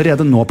allerede? Ja,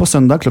 allerede nå på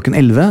søndag klokken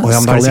 11.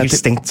 Men da er det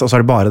sikkert stengt, og så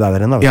er det bare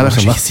der inne. Ja, det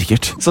er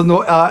sikkert. Så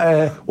nå,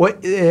 og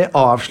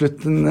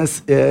avsluttende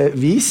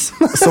vis,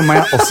 så må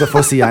jeg også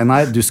få si,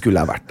 Einar, du skulle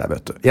ha vært der,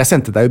 vet du. Jeg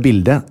sendte deg jo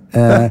bilde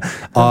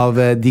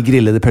av de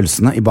grillede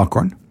pølsene i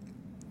bakgården.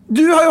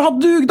 Du har jo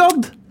hatt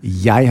dugnad!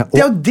 Det er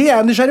jo det jeg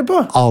er nysgjerrig på.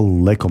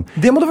 Alle kom.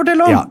 Det må du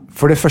fortelle om. Ja,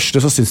 for det første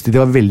så synes de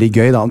det var veldig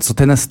gøy da. Så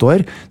til neste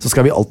år så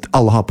skal vi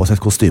alle ha på seg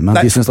et kostyme.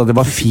 De synes at det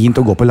var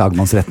fint å gå på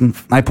lagmannsretten.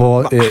 Nei, på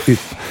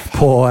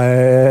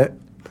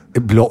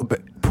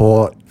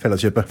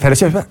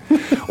Felleskjøpet.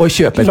 Og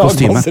kjøpe et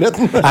kostyme.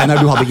 Nei,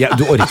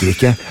 du orker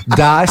ikke.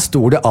 Der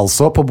sto det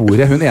altså på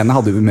bordet. Hun ene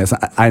hadde med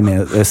seg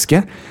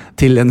Hermes-eske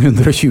til en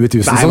 120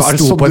 000 som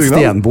sto på et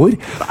stenbord.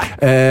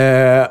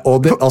 Og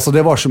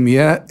det var så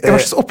mye Hva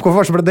slags oppgave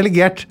var det som ble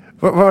delegert?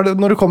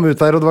 Når du kom ut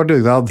der og det var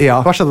dugnad,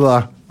 hva skjedde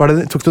da?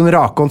 Tok du en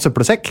rake og en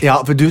søppelsekk? Ja,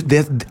 for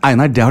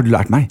Einar, det har du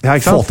lært meg.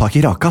 Få tak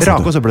i raka.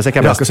 Rake og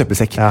søppelsekk er best. Rake og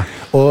søppelsekk.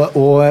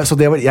 Så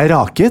jeg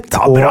raket,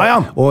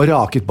 og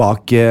raket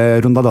bak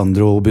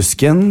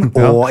rondadandrobusken,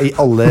 og i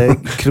alle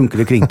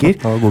krunker og krinker.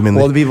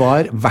 Og vi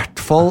var i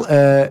hvert fall,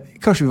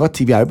 kanskje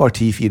vi er jo bare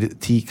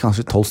 10,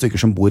 kanskje 12 stykker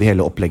som bor i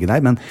hele opplegget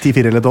der. 10,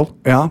 4 eller 12?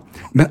 Ja,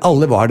 men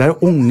alle var der,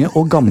 unge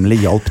og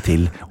gamle hjalp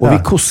til. Og vi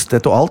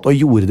kostet og alt, og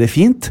gjorde det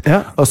fint.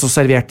 Og så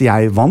serverte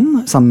jeg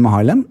vann sammen med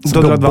Harlem. Du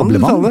hadde lagt vann, du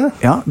sa det?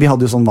 Ja, vi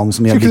hadde jo sånn vann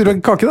som Skulle ikke du lage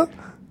kake da?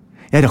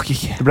 Jeg rakk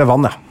ikke. Det ble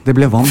vann, ja. Det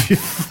ble vann.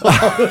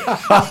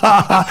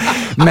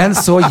 Men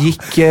så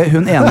gikk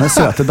hun ene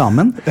søte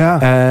damen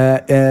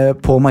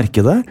på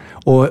markedet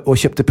og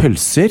kjøpte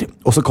pølser,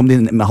 og så kom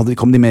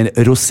de med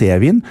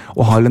rosévin,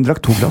 og Harlem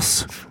drakk 2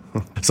 glass.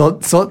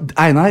 Så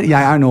Einar,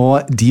 jeg nå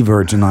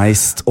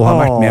de-virginized og har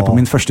vært med på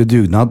min første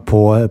dugnad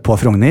på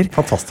Frogner.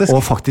 Fantastisk.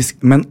 Og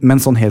faktisk,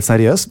 men sånn helt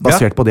seriøst,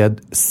 basert på det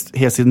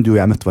helt siden du og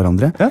jeg møtte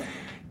hverandre.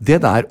 Det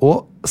der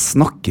å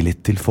snakke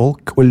litt til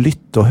folk og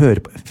lytte og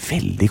høre på,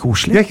 veldig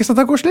koselig. Det ikke sånn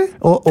det koselig?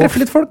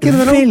 Treffe litt folk.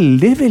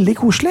 Veldig, veldig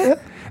koselig.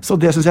 Så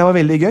det synes jeg var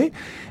veldig gøy.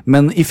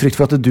 Men i frykt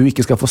for at du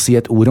ikke skal få si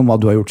et ord om hva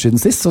du har gjort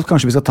siden sist, så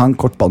kanskje vi skal ta en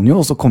kort banjo,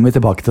 og så kommer vi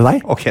tilbake til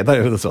deg. Ok, da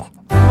gjør vi det sånn.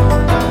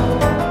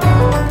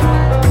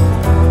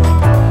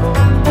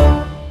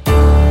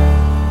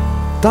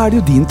 Da er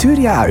det jo din tur.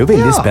 Jeg er jo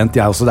veldig spent,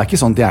 jeg også. Det er ikke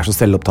sånn at jeg er så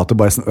selvopptatt og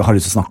bare har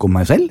lyst til å snakke om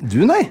meg selv. Du,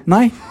 nei.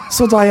 Nei,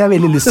 så da har jeg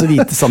veldig lyst til å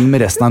vite sammen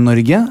med resten av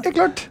Norge.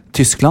 Klart.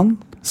 Tyskland,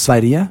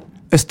 Sverige,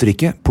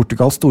 Østerrike,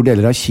 Portugal, store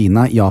deler av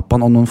Kina,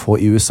 Japan og noen få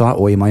i USA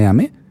og i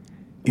Miami.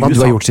 Hva du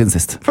har gjort siden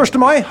sist. 1.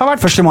 mai har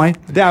vært. 1. mai.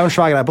 Det er jo en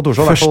svær greie på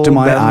Torshov. 1.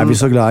 mai er vi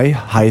så glad i.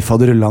 Hei,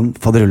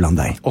 faderulland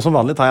deg. Og som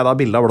vanlig tar jeg da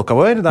bildet av blokka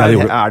vår. Der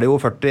er det jo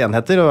 40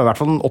 enheter, og i hvert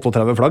fall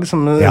 38 flagg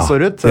som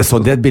står ut.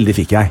 Det bildet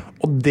fikk jeg.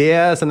 Og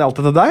det sender jeg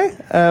alltid til deg.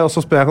 Og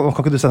så spør jeg,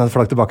 kan ikke du sende et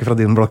flagg tilbake fra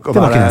din blokk?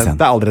 Og det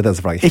er aldri et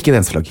eneste flagg. Ikke et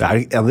eneste flagg. Det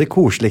er en av de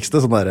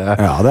koseligste sånne der,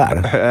 det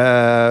er det.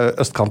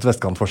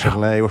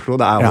 østkant-vestkant-forskjellene i Oslo.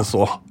 Det er jo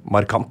så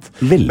markant.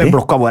 Veldig. Men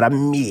blokka vår er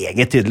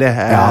meget tydelig.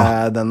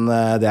 Det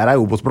er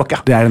en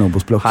Obos-blokk, Det er en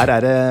Obos-blokk. Her er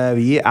det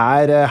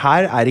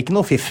her er ikke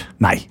noe fiff.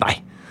 Nei.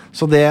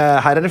 Så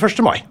her er det 1.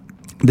 mai.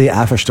 Det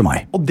er 1.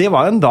 mai. Og det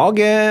var en dag,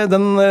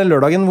 den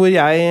lørdagen, hvor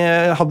jeg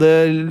hadde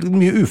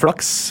mye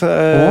uflaks.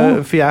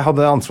 For jeg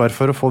hadde ansvar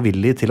for å få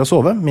Willy til å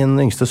sove, min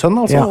yngste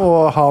sønn altså.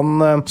 Og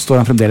han...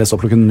 Står han fremdeles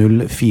opp klokken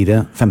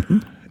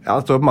 04:15? Ja,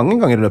 det står opp mange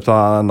ganger i løpet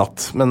av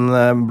natt. Men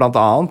blant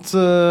annet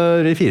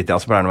i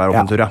 4-tida så pleier han å være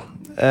oppe en tur,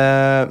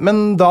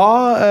 Men da,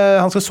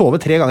 han skal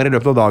sove 3 ganger i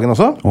løpet av dagen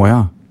også.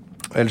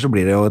 Ellers så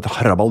blir det jo et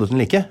haraball uten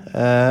like.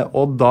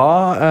 Og da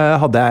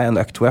hadde jeg en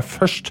økt hvor jeg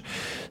først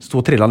sto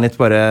og trillet litt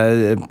bare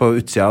på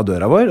utsida av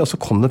døra vår, og så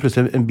kom det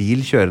plutselig en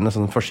bil kjørende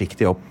sånn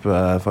forsiktig opp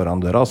foran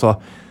døra, og så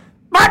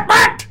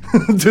Bart!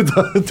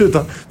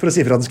 tuta for å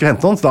si for at den skulle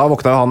hente noen, så da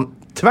våkna han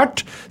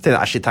tvert. Så tenkte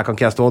jeg, shit, her kan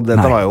ikke jeg stå.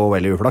 Dette var jo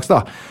veldig uflaks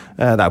da.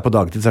 Det er jo på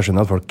dagtid, så jeg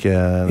skjønner at folk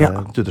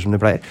tuter som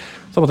de pleier.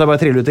 Så måtte jeg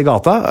bare trille ut i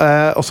gata,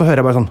 og så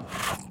hører jeg bare sånn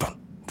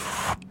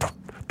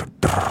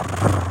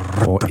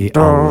Og i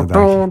alle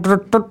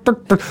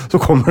der. Så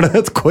kommer det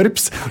et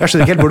korps. Jeg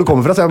skjønner ikke helt hvor det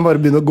kommer fra, så jeg må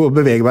bare begynne å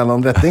bevege meg i en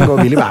annen retning. Og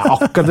Willy er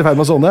akkurat i ferd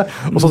med å sovne.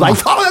 Og så nei,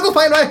 faen, jeg har gått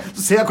feil vei!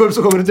 Så ser jeg korps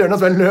som kommer rundt hjørnet,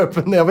 og så jeg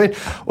løper nedover.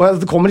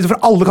 Og det kommer liksom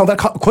fra alle kanter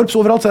korps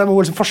overalt, så jeg må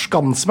liksom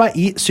forskanse meg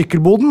i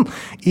sykkelboden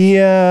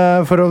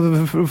for å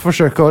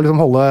forsøke å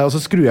liksom holde. Og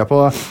så skrur jeg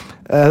på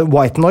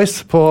white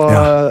noise på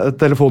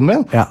telefonen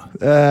min,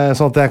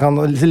 sånn at jeg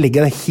kan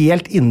legge det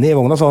helt inne i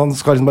vogna, så han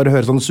skal liksom bare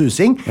høre sånn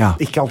susing,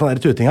 ikke alt den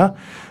der tutinga.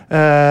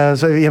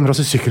 Så vi gjemmer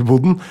oss i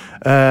sykkelboden,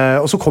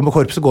 og så kommer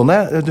korpset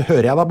gående, det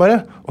hører jeg da bare,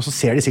 og så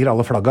ser de sikkert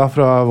alle flagga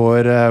fra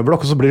vår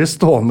blokk, og så blir det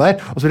stående der,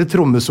 og så blir det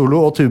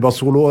trommesolo og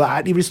tubasolo,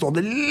 og de blir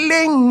stående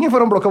lenge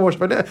foran blokka vår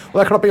spillet, og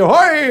det er klapping, og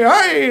hei,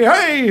 hei,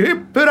 hei,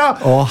 hippura,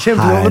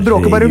 kjempebra, det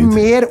bråker bare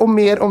mer og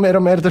mer og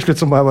mer og mer, til slutt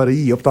så må jeg bare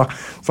gi opp da,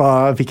 så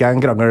fikk jeg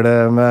en krangel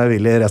med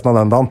Willy resten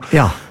av den dagen.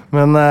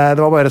 Men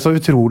det var bare så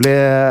utrolig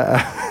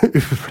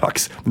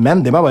uflaks, men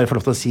det må jeg bare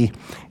få lov til å si,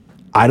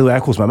 er det noe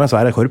jeg koser meg med, så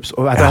er det korps,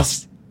 og vet du,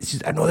 jeg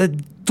synes det er noe av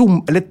det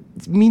eller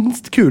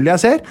minst kule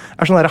jeg ser,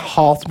 er sånn der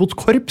hat mot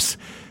korps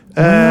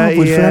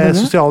i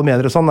sosiale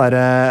medier og sånn.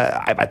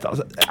 Jeg vet,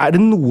 altså, er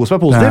det noe som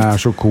er positivt? Det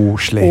er så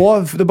koselig.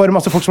 Og det er bare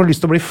masse folk som har lyst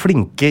til å bli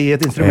flinke i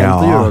et instrument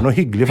og gjøre noe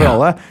hyggelig for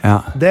alle.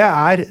 Det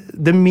er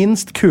det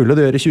minst kule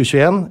du gjør i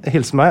 2021,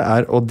 hilsen meg,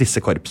 er å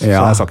disse korps, så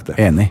har jeg sagt det.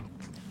 Enig.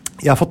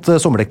 Jeg har fått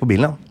sommerdekk på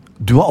bilen,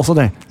 Du har også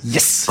det?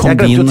 Yes! Jeg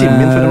glemte jo timen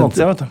min for en måned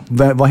siden, vet du.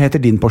 Hva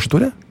heter din Porsche,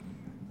 Tore?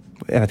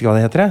 Jeg vet ikke hva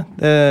det heter,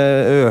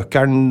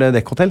 Økern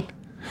dekkhotell.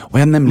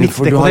 Nemlig,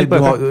 for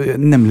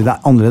nemlig det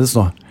er annerledes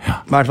nå.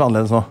 Hva er det som er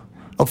annerledes nå?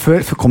 Og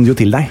før kom det jo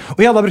til deg. Og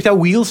da brukte jeg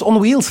Wheels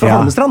on Wheels fra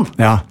Holmestrand.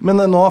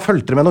 Men nå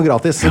følte det med noe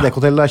gratis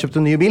dekkhotell da jeg kjøpte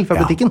en ny bil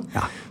fra butikken.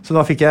 Så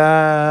da fikk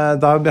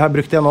jeg,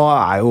 brukte jeg nå,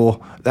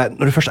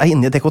 når du først er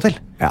inne i et dekkhotell,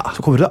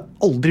 så kommer du deg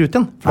aldri ut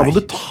igjen. For da må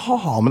du ta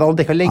med deg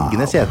alle dekka,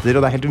 legge ned seter,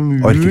 og det er helt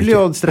umulig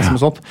å stresse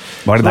med sånt.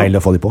 Var det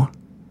deilig å få de på?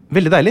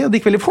 Veldig deilig, og det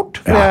gikk veldig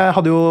fort. For jeg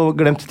hadde jo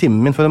glemt timen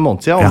min for en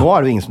måned siden, og nå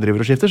er det jo ingen som driver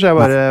og skifter, så jeg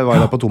bare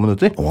var der på 2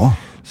 minutter.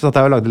 Så satt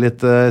jeg og lagde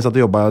litt, satt og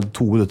jobbet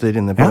 2 minutter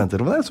inne på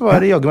venterommet der, så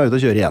var det jagge meg ut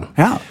og kjøre igjen.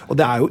 Og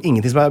det er jo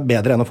ingenting som er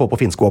bedre enn å få på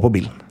finskoa på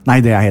bilen. Nei,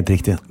 det er helt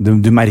riktig.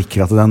 Du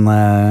merker at den...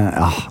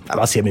 Jeg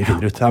bare ser mye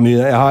finere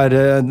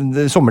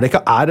ut.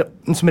 Sommerdekka er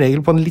som regel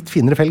på en litt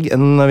finere felg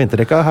enn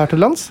vinterdekka her til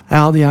lands.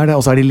 Ja, de er det,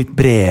 og så er de litt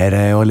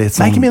bredere og litt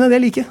sånn... Nei, ikke mine,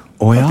 det er like.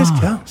 Faktisk,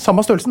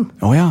 samme størrelsen.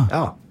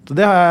 Så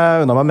det har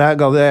jeg unna meg,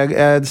 men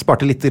jeg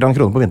sparte litt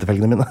kroner på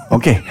vinterfelgene mine.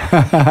 Ok.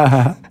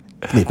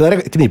 Knipe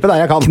der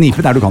jeg kan.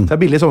 Knipe der du kan. Det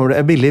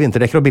er billig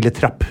vinterdekker og billig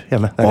trapp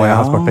hjemme. Det er jeg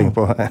har spart penger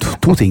på.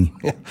 2 ting.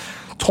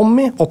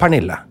 Tommy og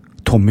Pernille.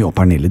 Tommy og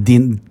Pernille,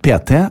 din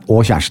PT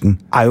og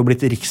kjæresten? Er jo blitt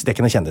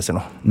riksdekkende kjendiser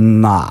nå.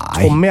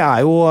 Nei. Tommy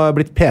er jo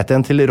blitt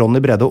PT-en til Ronny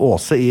Brede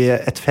Aase i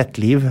Et fett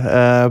liv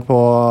på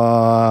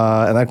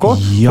NRK.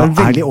 Ja,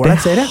 er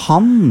det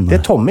han? Det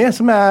er Tommy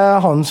som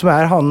er han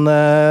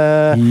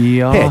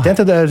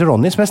PT-en til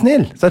Ronny som er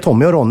snill. Så det er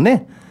Tommy og Ronny.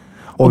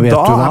 Og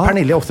da er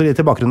Pernille ofte litt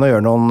i bakgrunnen og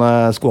gjør noen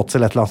squats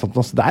eller et eller annet sånt.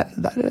 Så der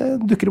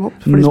dukker de opp,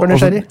 for de som er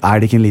nysgjerrig. Er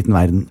det ikke en liten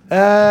verden?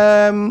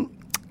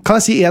 Kan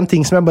jeg si en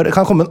ting som kan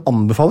jeg komme med en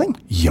anbefaling?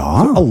 Ja.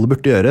 Som alle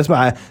burde gjøre, som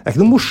er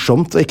ikke noe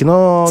morsomt og ikke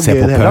noe Se gøy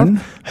på i det hele Pørn.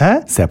 tatt. Hæ?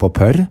 Se på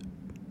Pørr.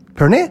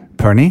 Perny?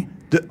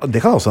 Det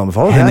kan jeg også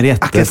anbefale.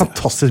 Henriette. Er ikke det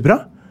fantastisk bra?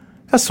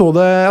 Jeg så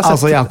det.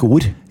 Jeg har ikke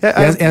ord.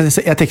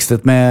 Jeg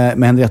tekstet med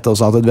Henriette og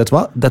sa at vet du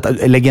hva? Dette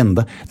er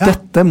legende. Ja,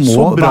 dette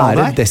må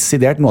være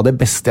desidert noe av det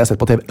beste jeg har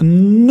sett på TV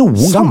noen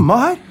gang. Samme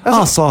her.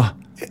 Altså.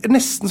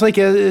 Nesten så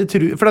ikke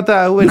tror. For det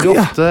er jo veldig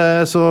ofte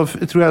så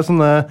tror jeg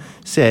sånne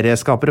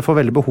serieskapere får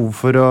veldig behov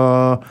for å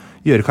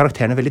gjøre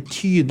karakterene veldig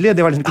tydelige.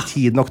 Det var liksom ikke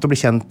tid nok til å bli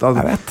kjent av.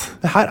 Jeg vet.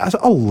 Her,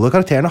 altså, alle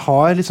karakterene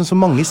har liksom så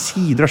mange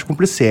sider, er så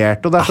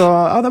komplisert, og det er så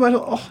det er bare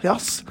så,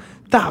 yes.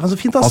 Dæven, så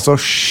fint, ass. Altså,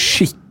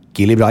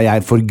 skikkelig bra.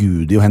 Jeg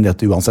forguder jo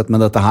Henriette uansett,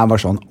 men dette her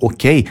var sånn,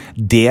 ok,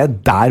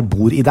 det der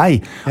bor i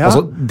deg.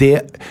 Altså,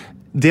 det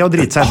å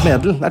drite seg et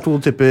medel, det er to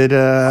typer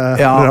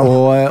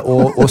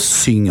og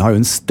Syng har jo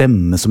en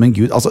stemme som en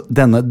gud. Altså,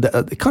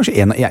 kanskje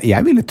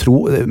jeg ville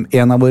tro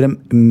en av våre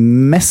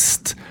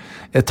mest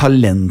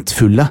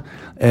talentfulle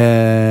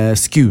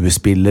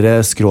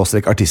skuespillere,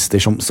 artister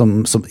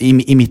som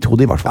i mitt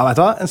hode i hvert fall. Ja, vet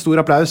du hva? En stor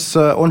applaus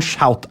og en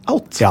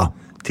shout-out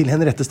til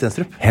Henriette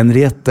Stenstrup.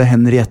 Henriette,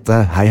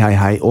 hei, hei,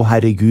 hei. Å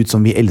herregud,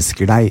 som vi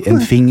elsker deg.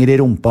 En finger i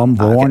rumpa om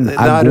våren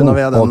er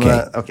god.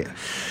 Ok.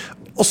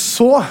 Og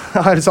så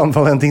har jeg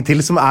anbefalt en ting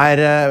til som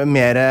er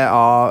mer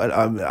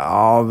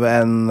av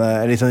en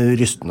litt sånn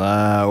rystende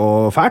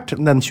og fælt.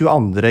 Den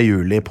 22.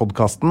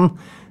 juli-podcasten,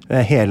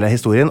 hele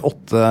historien,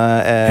 8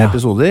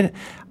 episoder,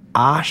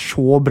 er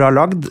så bra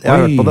lagd. Jeg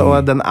har hørt på det, og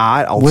den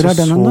er altså Hvor er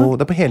den,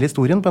 det er på hele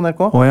historien på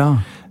NRK.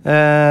 Det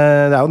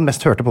er jo den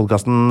mest hørte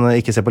podcasten.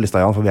 Ikke se på lista,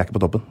 Jan, for vi er ikke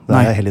på toppen. Det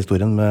er hele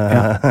historien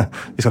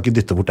vi skal ikke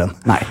dytte bort den.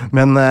 Nei.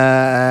 Men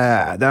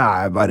det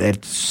er bare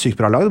helt sykt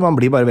bra lagd. Man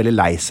blir bare veldig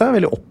lei seg,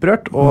 veldig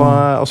opprørt,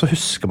 og så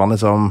husker man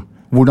liksom.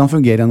 Hvordan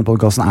fungerer denne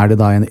podcasten? Er det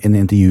da en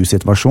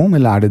intervjusituasjon,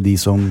 eller er det de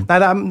som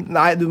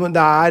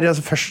altså,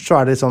 først så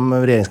er det liksom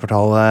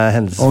regjeringskvartalet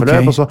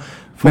hendelsesforløp, og så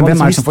men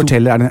hvem er det som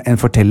forteller? Er det en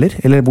forteller?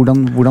 Eller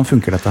hvordan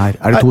funker dette her?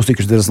 Er det 2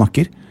 stykker som dere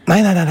snakker? Nei.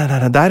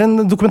 Det er en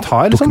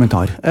dokumentar, liksom.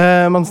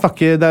 Man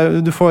snakker,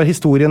 du får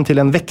historien til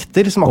en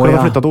vekter som akkurat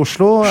har flyttet til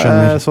Oslo,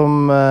 som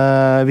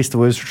visste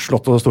hvor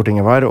Slott og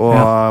Stortinget var, og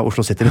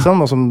Oslo City, liksom,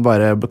 og som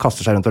bare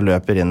kaster seg rundt og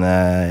løper inn i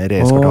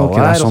regjeringskvartalet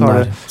her. Og så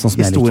har du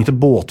historien til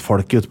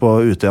båtfolk ute på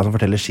Utøya som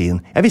forteller sin.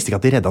 Jeg visste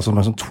ikke at de redda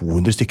sånn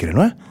 200 stykker eller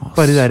noe.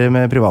 Bare de der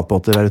med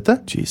privatbåter der ute.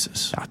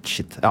 Jesus. Ja,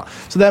 shit. Ja.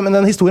 Men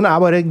den historien er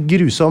bare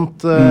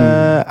grusomt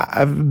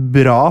er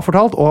bra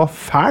fortalt, og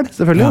fæl,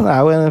 selvfølgelig. Det er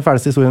jo den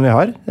fæleste historien vi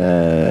har.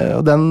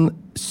 Og den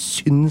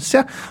syns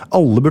jeg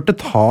alle burde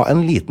ta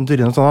en liten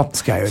tur inn, sånn at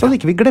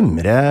ikke vi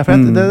glemmer det. For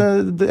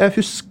jeg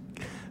husker,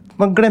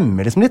 man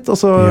glemmer liksom litt, og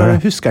så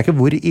husker jeg ikke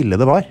hvor ille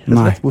det var.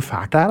 Hvor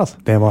fælt det er,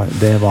 altså. Det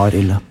var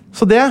ille.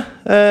 Så det er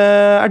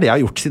det jeg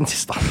har gjort siden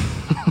sist, da.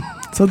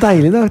 Så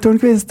deilig da,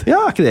 Tornqvist.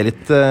 Ja, er ikke det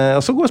litt.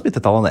 Og så går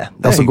smittetallene ned.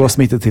 Og så går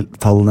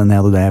smittetallene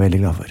ned, og det er jeg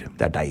veldig glad for.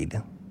 Det er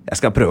deilig. Jeg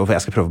skal prøve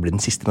å bli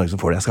den siste i Norge som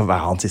får det. Jeg skal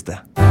være han siste.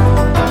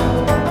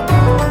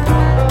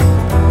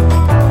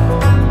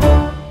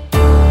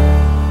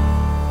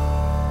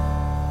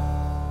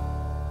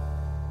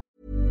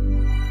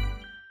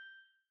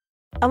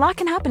 A lot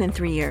can happen in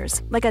 3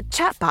 years, like a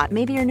chatbot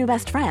may be your new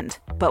best friend.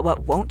 But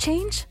what won't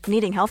change?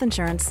 Needing health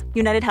insurance.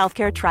 United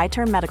Healthcare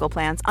Tri-Term Medical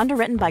Plans,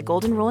 underwritten by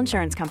Golden Rule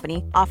Insurance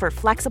Company, offer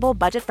flexible,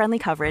 budget-friendly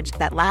coverage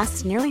that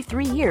lasts nearly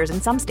 3 years in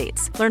some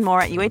states. Learn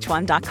more at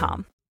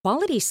uh1.com.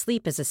 Quality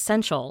sleep is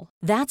essential.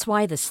 That's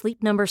why the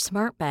Sleep Number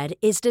Smart Bed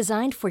is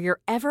designed for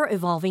your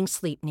ever-evolving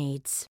sleep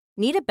needs.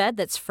 Need a bed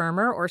that's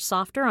firmer or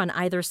softer on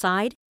either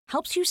side?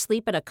 Helps you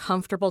sleep at a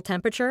comfortable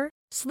temperature?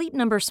 Sleep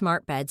Number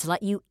Smart Beds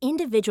let you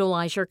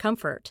individualize your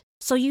comfort,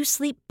 so you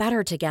sleep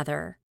better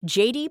together.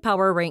 J.D.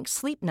 Power ranks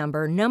Sleep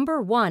Number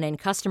 #1 in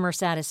customer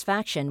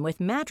satisfaction with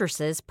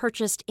mattresses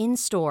purchased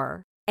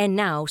in-store. And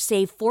now,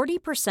 save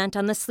 40%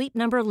 on the Sleep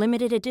Number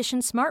Limited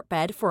Edition Smart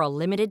Bed for a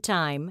limited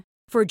time.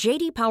 For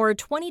J.D. Power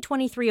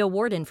 2023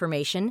 award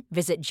information,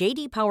 visit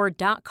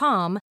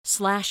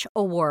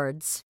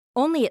jdpower.com/awards.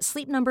 Only at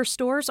Sleep Number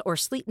stores or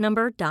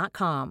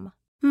sleepnumber.com.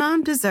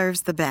 Mom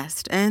deserves the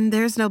best, and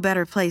there's no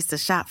better place to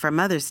shop for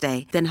Mother's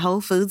Day than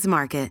Whole Foods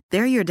Market.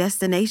 They're your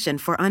destination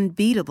for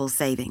unbeatable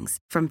savings,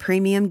 from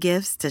premium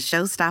gifts to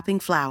show-stopping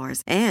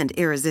flowers and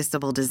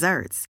irresistible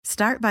desserts.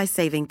 Start by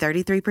saving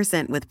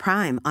 33% with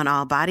Prime on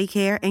all body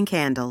care and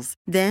candles.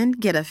 Then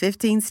get a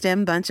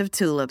 15-stem bunch of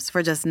tulips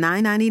for just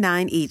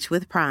 $9.99 each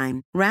with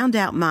Prime. Round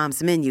out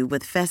Mom's menu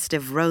with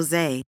festive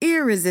rosé,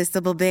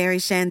 irresistible berry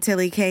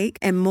chantilly cake,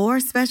 and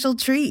more special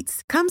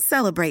treats. Come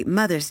celebrate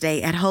Mother's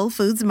Day at Whole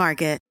Foods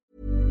Market.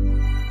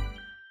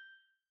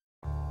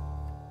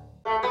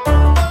 Da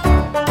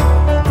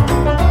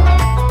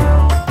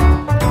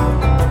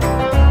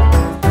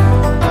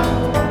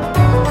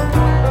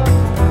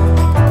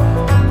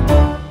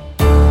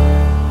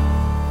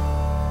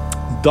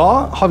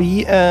har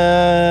vi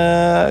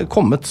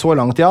kommet så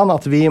langt, Jan,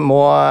 at vi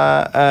må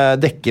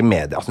dekke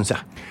media, synes jeg.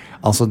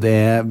 Altså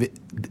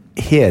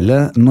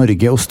hele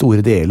Norge og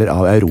store deler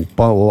av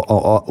Europa og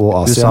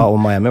Asia. USA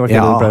og Miami, var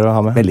det du pleier å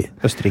ha med? Veldig.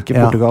 Østerrike,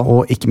 Portugal. Ja,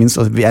 og ikke minst...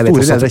 Store deler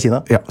av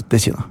Kina. Ja, det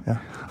er Kina. Ja.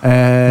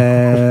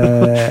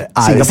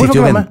 Sitter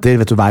jo og venter,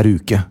 vet du, hver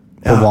uke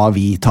på hva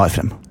vi tar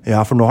frem.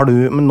 Ja, for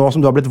men nå som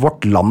du har blitt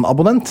Vårt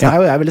Land-abonnent, er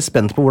jo jeg veldig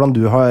spent på hvordan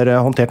du har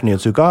håndtert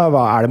nyhetsuka.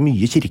 Er det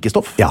mye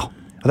kirkestoff? Ja.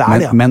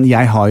 Men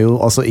jeg har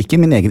jo, altså ikke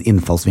min egen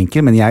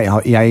innfallsvinkel, men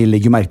jeg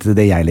legger jo merke til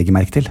det jeg legger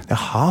merke til.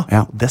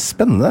 Jaha, det er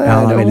spennende.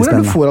 Ja, det er veldig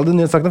spennende. Hvor du får alle de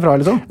nyhetssakene fra,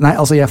 liksom? Nei,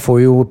 altså jeg får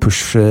jo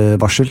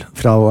push-varsel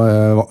fra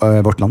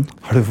Vårt Land.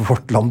 Har du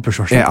Vårt Land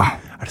push-varsel? Ja.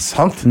 Er det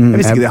sant?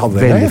 Jeg visste ikke det hadde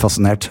det. Veldig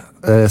fascinert.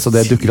 Så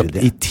det dukker opp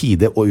i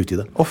tide og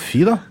utide.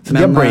 Fy da. Så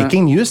de har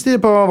breaking news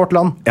på Vårt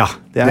Land. Ja,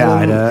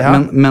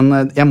 men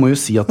jeg må jo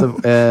si at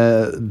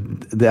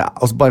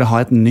altså bare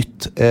ha et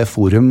nytt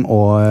forum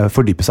å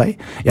fordype seg i.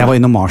 Jeg var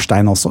innom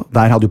Marstein også.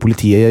 Der hadde jo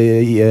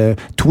politiet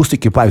 2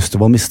 stykker på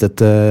Austevoll mistet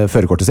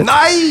førerkortet sitt.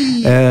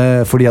 Nei!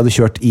 For de hadde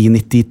kjørt i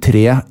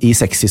 93 i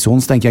 60-zonen.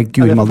 Så tenker jeg,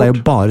 gud, det er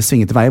jo bare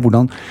svingete veier.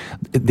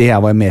 Det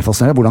jeg var mer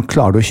fascinerende, hvordan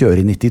klarer du å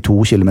kjøre i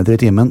 92 km i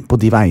timen på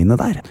de veiene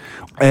der?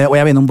 Og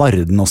jeg var innom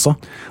Varden også,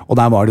 og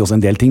der var det også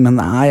en del ting, men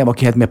nei, jeg var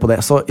ikke helt med på det.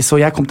 Så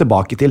jeg kom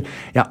tilbake til,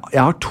 jeg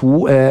har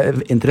 2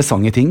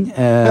 interessante ting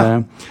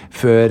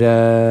før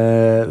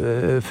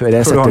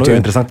jeg setter til...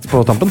 interessant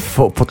på tampen?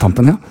 På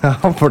tampen, ja.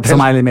 Som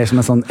er litt mer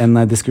som en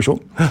diskusjon.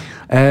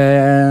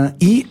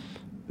 I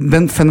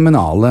den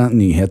fenomenale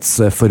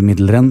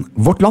nyhetsformidleren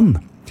Vårt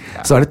Land,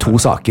 så er det 2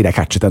 saker jeg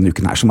catchet denne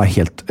uken her, som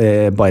helt,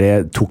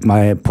 bare tok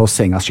meg på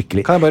senga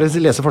skikkelig. Kan jeg bare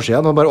lese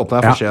forsida? Nå bare åpner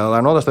jeg forsida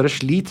der nå. Det står det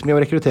slit med å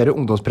rekruttere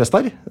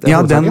ungdomsprester. Ja,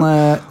 den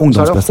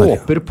ungdomsprester. Så er det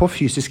håper på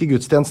fysiske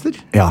gudstjenester.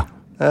 Ja.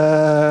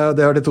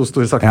 Det var de 2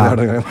 store sakene her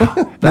den gangen.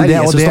 Men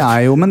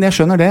jeg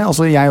skjønner det.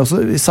 Altså, jeg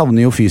også savner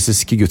jo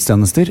fysiske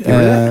gudstjenester.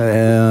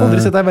 Aldri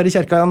sett deg være i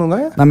kjerka noen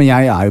gang? Nei, men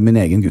jeg er jo min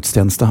egen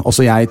gudstjeneste.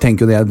 Altså, jeg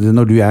tenker jo det,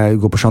 når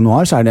går på Chat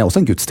Noir, så er det også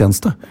en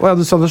gudstjeneste. Ja,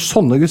 du savner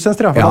sånne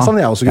gudstjenester, ja. For da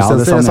savner jeg også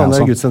gudstjenester. Jeg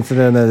savner gudstjenester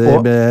nede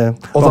og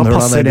da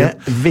passer det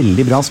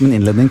veldig bra som en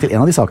innledning til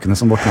en av de sakene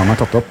som Vårt Land har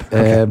tatt opp,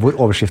 hvor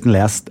overskriften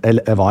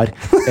var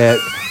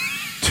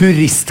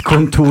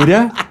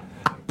Turistkontoret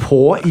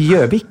på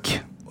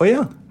Gjøvik.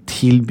 Ja.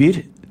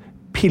 Tilbyr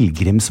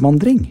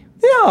pilgrimsvandring.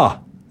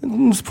 Ja,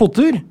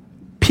 fottur.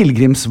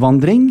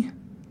 Pilgrimsvandring,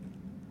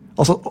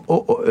 altså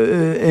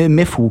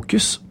med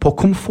fokus på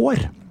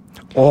komfort.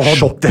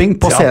 Shopping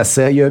på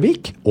CC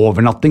Gjøvik,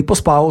 overnatting på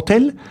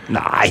spa-hotell,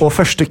 og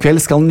første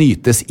kveld skal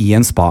nytes i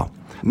en spa.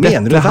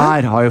 Dette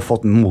her har jo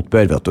fått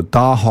motbør, vet du.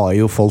 Da har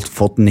jo folk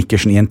fått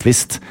nikkersen i en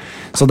twist.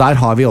 Så der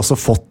har vi også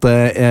fått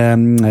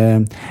en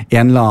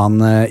eller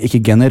annen,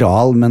 ikke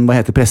general, men hva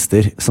heter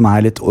prester, som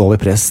er litt over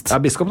prest. Ja,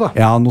 biskop da.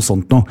 Ja, noe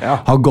sånt noe. Ja.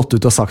 Har gått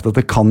ut og sagt at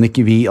det kan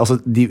ikke vi, altså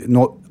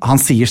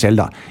han sier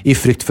selv da, i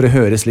frykt for å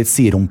høres litt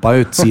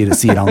sirumpa ut, sier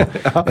han.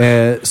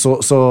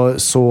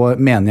 Så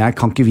mener jeg,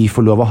 kan ikke vi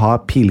få lov å ha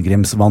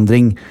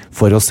pilgrimsvandring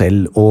for oss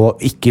selv, og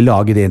ikke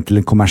lage det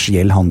til en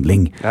kommersiell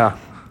handling. Ja.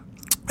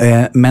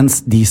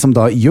 Mens de som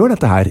da gjør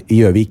dette her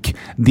i Gjøvik,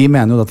 de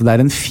mener jo at det er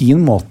en fin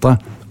måte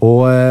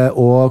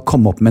å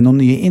komme opp med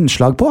noen nye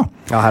innslag på.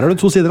 Ja, her har du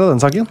 2 sider av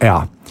den saken.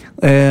 Ja.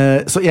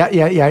 Så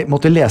jeg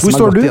måtte lese meg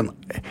godt igjen.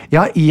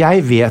 Ja,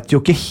 jeg vet jo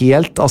ikke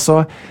helt,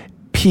 altså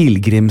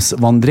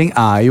pilgrimsvandring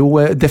er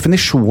jo,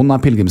 definisjonen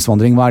av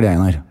pilgrimsvandring, hva er det,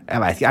 Einar? Jeg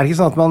vet ikke, er det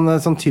ikke sånn at man,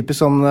 sånn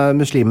typisk sånn,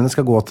 muslimene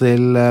skal gå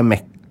til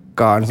Mekka,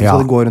 så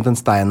de går rundt en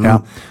stein,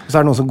 og så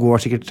er det noen som går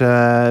sikkert,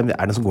 er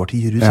det noen som går til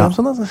Jerusalem?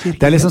 Sånn, altså,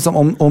 det er liksom som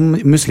om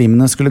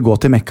muslimene skulle gå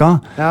til Mekka,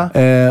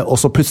 og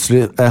så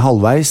plutselig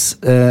halvveis,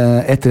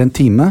 etter en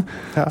time,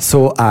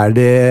 så er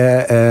det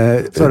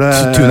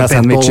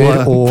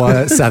tuna-sandwicher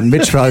og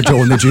sandwich fra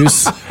Joe and the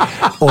Juice,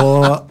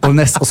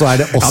 og så er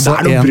det også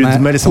en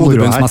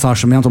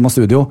hovedbunnsmassasje med Thomas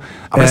Studio.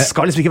 Men det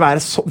skal liksom ikke være,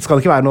 skal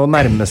det ikke være noe å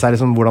nærme seg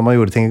liksom, hvordan man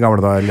gjorde ting i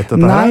gamle dager?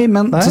 Nei,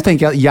 men så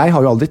tenker jeg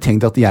har jo aldri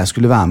tenkt at jeg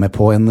skulle være med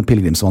på en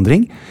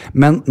pilgrimsvandring,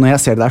 men når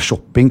jeg ser det der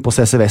shopping på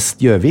CC Vest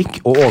Gjøvik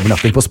og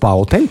overnatting på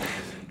spa-hotell,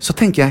 så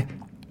tenker jeg,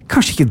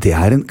 kanskje ikke det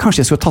er kanskje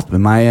jeg skulle tatt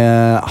med meg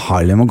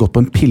Harlem og gått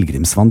på en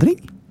pilgrimsvandring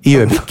i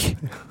Gjøvik?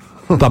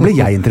 Da ble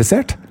jeg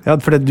interessert. Ja,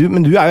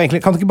 men du er jo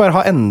egentlig, kan du ikke bare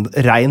ha en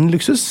ren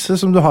luksus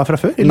som du har fra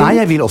før? Eller? Nei,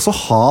 jeg vil også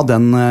ha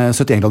den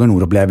 71 grader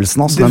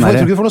nord-opplevelsen. Altså, jeg tror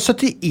ikke du får noe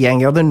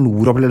 71 grader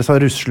nord-opplevelse av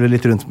å rusle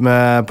litt rundt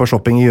på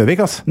shopping i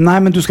Gjøvik, altså. Nei,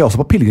 men du skal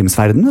også på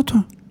pilgrimsferden, vet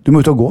du. Du må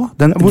ut og gå.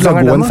 Hvor lang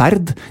er den, en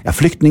ferd. Ja,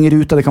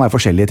 flyktningeruta, det kan være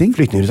forskjellige ting.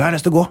 Flyktningeruta har jeg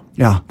lyst til å gå.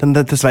 Ja. Den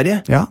til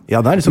Sverige? Ja.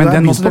 Ja, det er liksom, men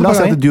den måtte la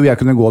oss si at du og jeg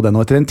kunne gå den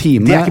etter en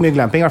time. Det er ikke mye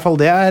glamping i hvert fall.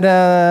 Det er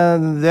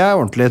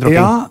ordentlig tråkking.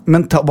 Ja,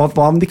 men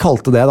hva om de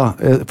kalte det da?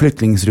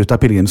 Flyktningsruta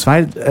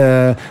pilgrimsferd.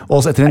 Og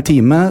så etter en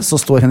time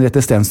så står Henriette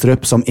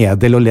Stenstrup som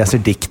edel og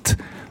leser dikt.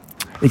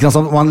 Ikke sant,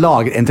 sånn, man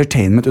lager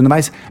entertainment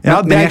underveis.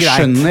 Men jeg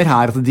skjønner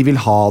her at de vil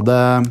ha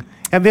det...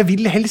 Jeg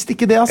vil helst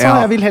ikke det, altså.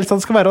 Jeg vil helst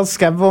at det skal være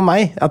skau og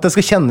meg. At jeg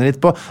skal kjenne litt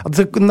på... At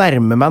det skal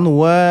nærme meg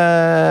noe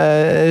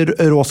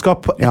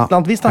råskap på et eller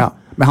annet vis, da. Ja.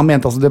 Men han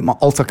mente altså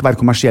alt skal ikke være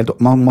kommersielt.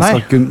 Man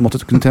skal måtte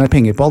kunne tjene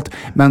penger på alt.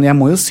 Men jeg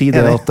må jo si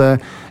det at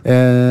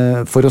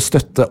for å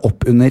støtte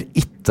opp under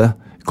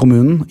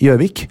Itte-kommunen,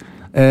 Gjøvik,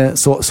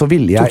 så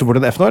ville jeg... Tok du bort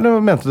en F nå,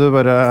 eller mente du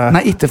bare...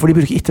 Nei, Itte, for de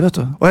bruker Itte,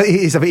 vet du.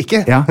 I stedet for ikke?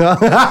 Ja.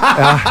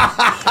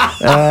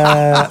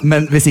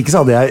 Men hvis ikke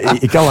så hadde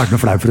jeg ikke vært noe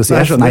flau for å si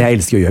F. Nei,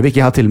 jeg elsker jo Gjøvik.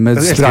 Jeg har til og med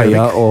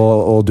spraya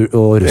og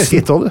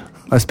russen.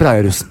 Jeg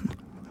spraya russen.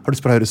 Har du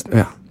spraya russen?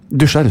 Ja.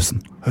 Dusja russen.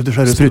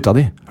 Spruta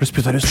de. Har du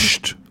spruta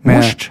russen?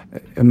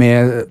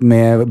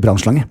 Med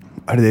brannslange.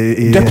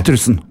 Døpt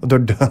russen.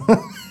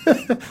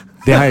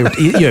 Det har jeg gjort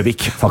i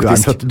Gjøvik,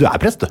 faktisk. Du er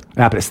prest, du.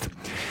 Jeg er prest.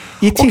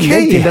 I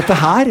tillegg til dette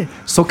her,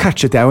 så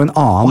catchet jeg jo en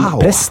annen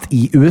prest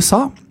i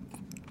USA.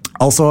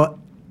 Altså,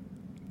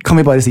 kan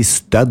vi bare si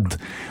stødd.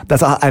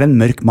 Dette er en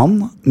mørk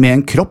mann med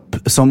en kropp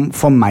som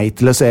får meg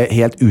til å se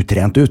helt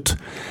utrent ut.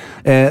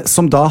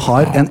 Som da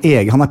har han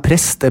er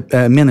prest,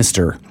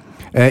 minister,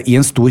 i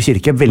en stor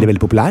kirke, veldig,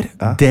 veldig populær,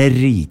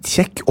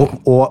 dritkjekk,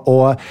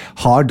 og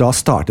har da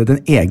startet en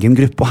egen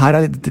gruppe, og her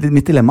er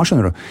mitt dilemma,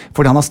 skjønner du,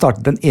 fordi han har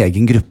startet en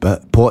egen gruppe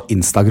på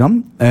Instagram,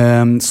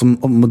 som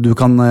du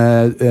kan,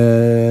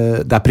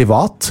 det er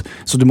privat,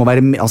 så du må være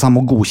med, altså han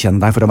må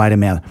godkjenne deg for å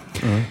være med.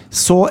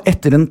 Så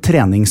etter en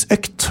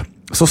treningsøkt,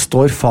 så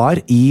står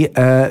far i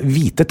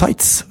hvite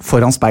tights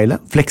foran speilet,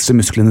 flekser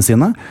musklene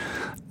sine,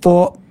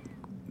 og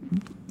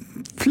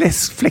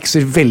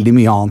flekser veldig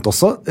mye annet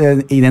også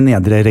i den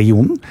nedre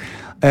regionen,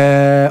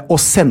 og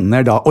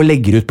sender da, og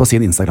legger ut på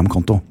sin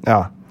Instagram-konto.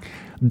 Ja.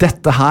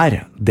 Dette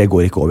her, det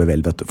går ikke over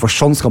vel, vet du. For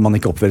sånn skal man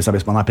ikke oppføre seg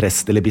hvis man er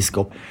prest eller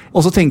biskop.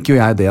 Og så tenker jo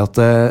jeg det at,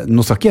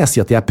 nå skal ikke jeg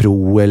si at jeg er pro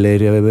eller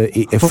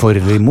for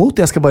eller imot,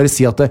 jeg skal bare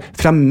si at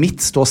fra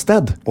mitt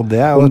ståsted, om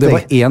det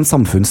var en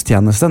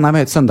samfunnstjeneste, nei,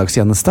 hva heter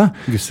søndagstjeneste,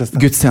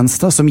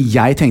 gudstjeneste, som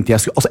jeg tenkte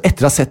jeg skulle, altså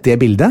etter å ha sett det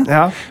bildet,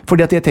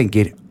 fordi at jeg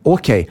tenker,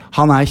 ok,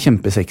 han er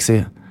kjempesexy,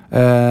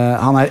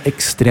 han er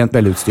ekstremt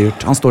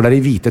velutstyrt, han står der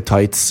i hvite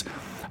tights,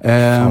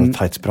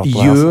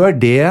 gjør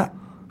det,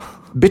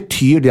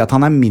 betyr det at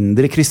han er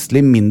mindre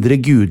kristelig, mindre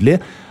gudelig,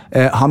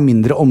 har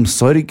mindre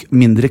omsorg,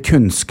 mindre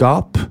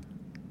kunnskap?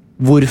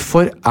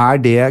 Hvorfor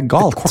er det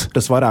galt? Det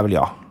korte svar er vel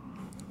ja.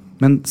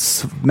 Men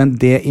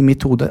det i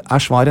mitt hode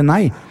er svaret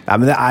nei. Ja,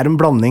 men det er en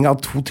blanding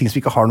av to ting som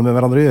ikke har noe med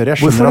hverandre å gjøre.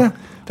 Jeg skjønner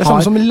det? Det er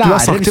samme som lærer. Du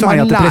har sagt til meg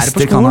at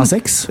prester kan ha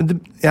sex.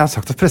 Jeg har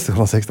sagt at prester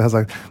kan ha sex, det har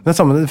jeg sagt.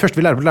 Men det første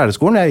vi lærer på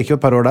lærerskolen, jeg gikk jo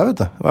et par år der, vet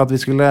du, var at vi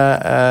skulle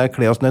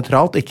kle oss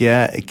nøytralt, ikke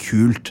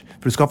kult.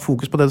 For du skal ha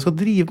fokus på det du skal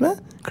drive med.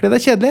 Kle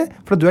deg kjedelig,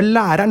 for du er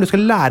læreren, du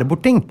skal lære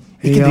bort ting.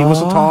 Ikke drive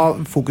oss og ta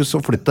fokus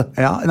og flytte.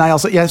 Ja, nei,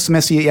 altså, som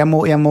jeg sier, jeg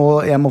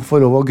må få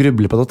lov å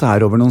gruble på dette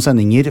her over noen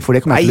sendinger, for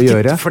det kommer jeg til å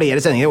gjøre. Nei, ikke flere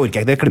sendinger, orker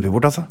jeg ikke det, klipper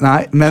bort, altså.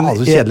 Nei,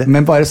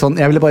 men bare sånn,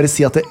 jeg ville bare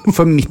si at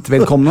for mitt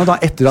vedkommende, da,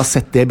 etter å ha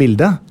sett det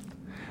bildet,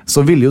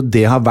 så ville jo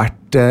det ha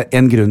vært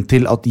en grunn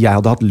til at jeg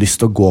hadde hatt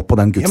lyst til å gå på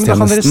den gudstjenesten. Ja,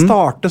 men da kan dere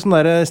starte sånn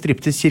der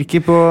striptease-kirke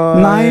på...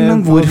 Nei,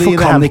 men hvorfor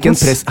kan ikke en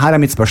prest... Her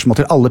er mitt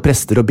spørsmål til alle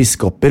prester og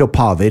biskoper og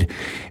paver.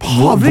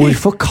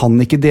 Hvorfor kan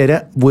ikke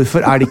dere...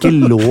 Hvorfor er det ikke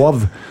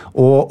lov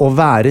å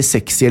være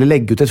sexy eller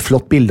legge ut et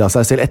flott bilde av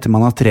seg selv etter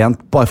man har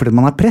trent, bare fordi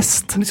man er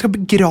prest? Men de skal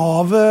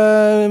begrave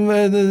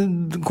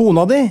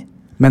kona di.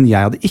 Men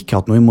jeg hadde ikke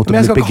hatt noe imot å bli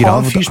begravd. Men jeg skal ikke ha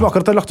en fyr som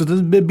akkurat har lagt ut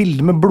et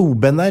bilde med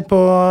blodbenner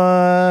på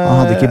han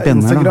hadde ikke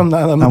benner, Instagram.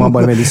 Nei, han var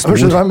bare veldig stor.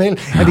 Jeg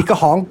vil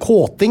ikke ha en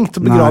kåting til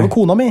å begrave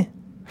kona mi.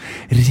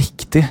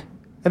 Riktig.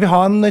 Jeg vil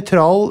ha en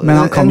nøytral, men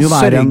han kan jo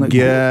være sørg...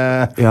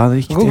 Ja, det er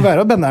riktig. Han kan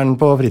være benneren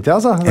på fritida,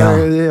 altså. Det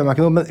gjør meg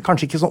ikke noe, men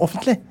kanskje ikke sånn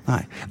offentlig. Nei,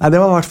 det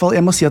var i hvert fall,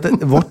 jeg må si at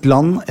vårt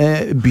land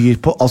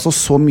byr på altså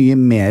så mye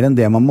mer enn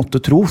det man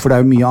måtte tro, for det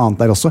er jo mye annet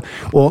der også.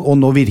 Og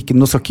nå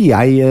skal ikke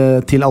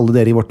jeg til alle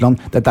dere i vårt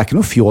land, dette er ikke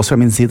noe fjås fra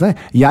min side.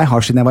 Jeg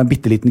har siden jeg var en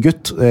bitteliten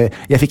gutt,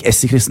 jeg fikk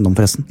S i kristendom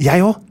forresten.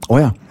 Jeg også.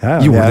 Åja,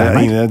 gjorde det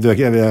meg?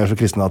 Vi er så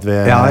kristne at vi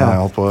har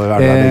holdt på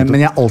hverdag. Men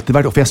jeg har alltid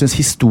vært, for jeg synes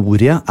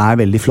historie er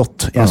veldig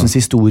flott. Jeg synes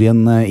historien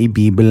i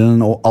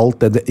Bibelen og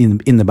alt det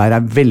innebærer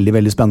er veldig,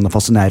 veldig spennende og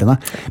fascinerende.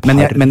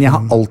 Men jeg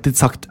har alltid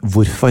sagt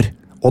hvorfor.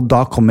 Og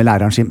da kommer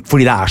læreren sin,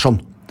 fordi det er sånn.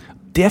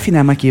 Det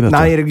finner jeg meg ikke i, vet du.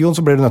 Nei, i religion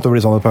så blir det nødt til å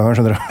bli sånn et par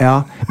ganger, skjønner du. Ja,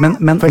 men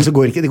for ellers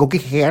går det går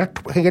ikke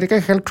helt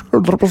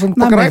 100%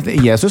 på greit.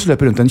 Jesus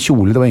løper rundt en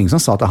kjole, det var ingen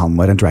som sa at han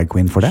var en drag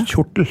queen for det.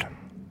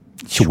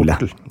 Kjole.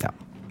 Ja.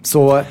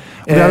 Så,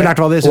 vi har jo lært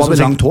hva det synes og med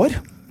langt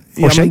hår.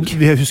 Ja,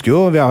 vi husker jo,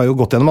 vi har jo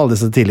gått gjennom alle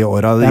disse tidlige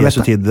årene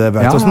Jesu tid, vet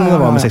du hvordan det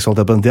var med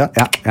seksualitet på den tida.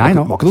 Det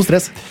var ikke noe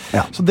stress.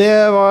 Så det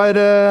var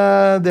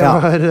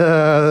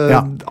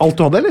alt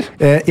du hadde, eller?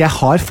 Jeg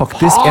har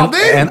faktisk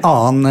en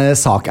annen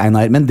sak,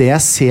 Einar, men det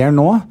jeg ser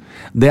nå,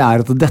 det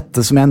er at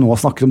dette som jeg nå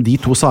snakker om, de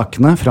to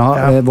sakene fra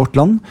vårt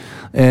land,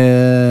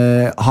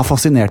 har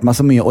fascinert meg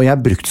så mye, og jeg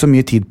har brukt så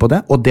mye tid på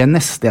det. Og det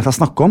neste jeg skal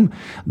snakke om,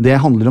 det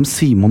handler om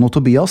Simon og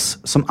Tobias,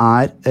 som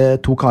er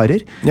 2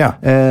 karer. Ja.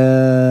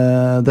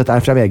 Dette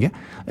er fra VG.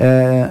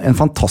 En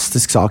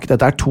fantastisk sak.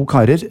 Dette er 2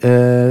 karer,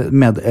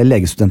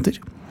 legestudenter.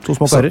 2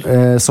 små karer.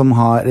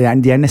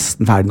 De er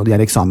nesten ferdige når de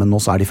er i eksamen nå,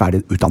 så er de ferdig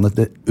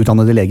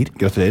utdannede leger.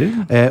 Gratulerer.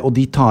 Og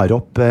de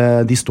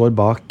står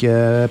bak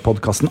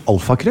podcasten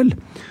Alfakrøll,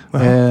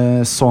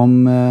 som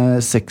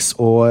Sex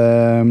og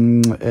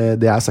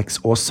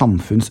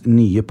Samfunns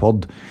nye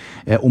podd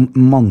om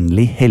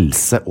mannlig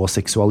helse og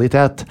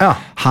seksualitet. Ja.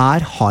 Her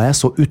har jeg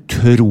så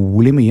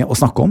utrolig mye å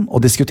snakke om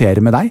og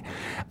diskutere med deg,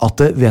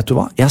 at vet du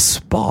hva, jeg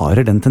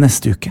sparer den til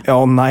neste uke.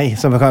 Ja, nei,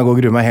 så kan jeg gå og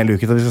grue meg hele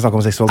uke til vi skal snakke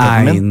om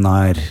seksualiteten min.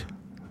 Einar,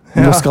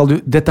 nå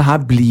dette her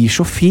blir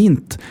så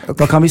fint.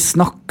 Da kan vi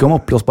snakke om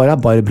oppblåsbare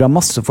rabarbra,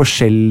 masse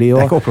forskjellig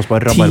og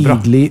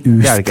tidlig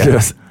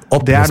utløs.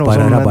 Det er noe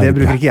som, det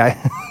bruker ikke jeg.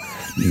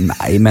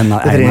 Nei, men det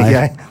trenger ikke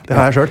jeg. Det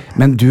har jeg selv.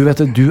 Men du vet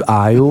du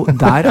er jo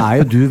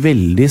du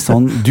veldig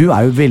sånn, du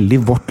er jo veldig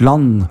vårt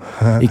land,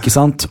 ikke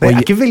sant? Og jeg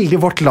er ikke veldig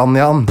vårt land,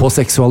 Jan. På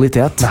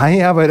seksualitet. Nei,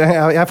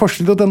 jeg er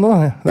forskning.no.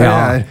 Jeg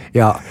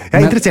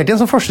er interessert i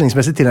en sånn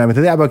forskningsmessig tilnærming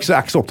til det. Jeg er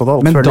ikke så opptatt av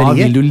oppfølgeriet. Men da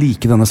vil du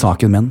like denne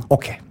saken, men.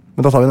 Ok,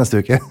 men da tar vi neste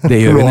uke. Det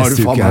gjør vi neste uke. Nå har du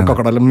faen meg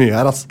kaklet mye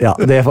her, ass. Ja,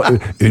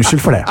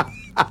 unnskyld for det.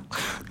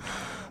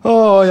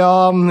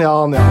 Jan.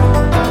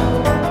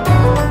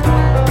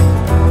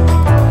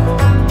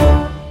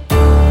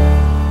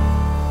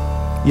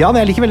 Ja,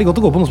 jeg liker veldig godt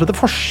å gå på noe som heter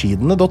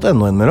forsidene.no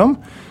innimellom.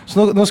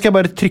 Så nå skal jeg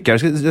bare trykke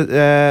her.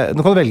 Nå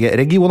kan du velge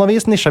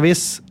regionavis,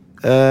 nisjeavis,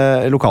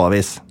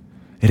 lokalavis.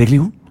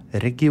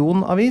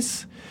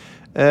 Regionavis.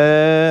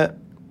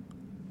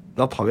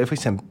 Da tar vi for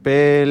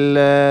eksempel,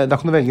 da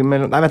kan du velge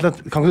mellom, nei vent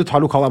litt, kan ikke du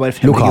ta lokal, det er bare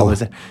 5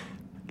 regionaviser.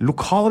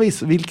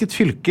 Lokalavis, hvilket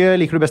fylke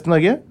liker du best i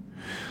Norge?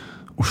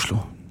 Oslo.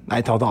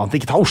 Nei, ta det annet,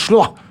 ikke ta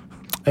Oslo da.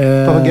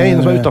 Ta det gøy,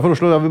 noe som er utenfor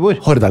Oslo der vi bor.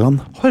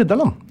 Hordaland. Skal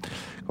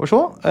vi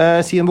se,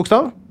 si en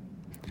bokstav.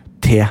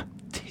 T.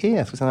 Skal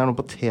vi se, det er noe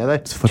på T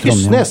der.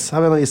 Tysnes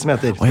har vi en avis som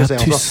heter.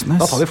 Tysnes.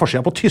 Da tar vi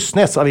forsiden på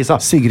Tysnes-avisa.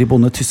 Sigrid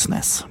Bonde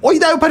Tysnes. Oi,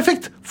 det er jo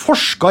perfekt!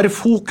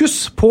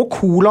 Forskerfokus på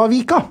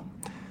Kolavika.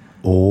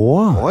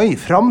 Oi,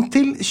 fram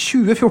til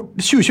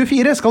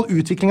 2024 skal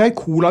utviklingen i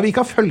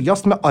Kolavika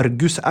følges med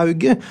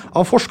argusauge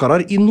av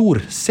forskere i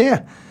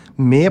Nordsee.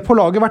 Med på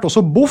laget vært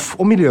også BOF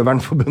og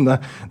Miljøvernforbundet.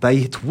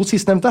 De 2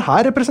 sistnevnte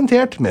her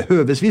representert med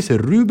høvesvis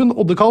Ruben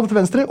Oddekalv til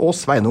venstre og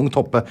Sveinung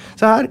Toppe.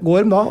 Så her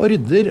går de da og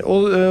rydder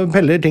og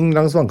peller ting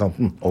langs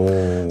vannkanten.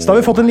 Så da har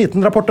vi fått en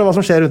liten rapport av hva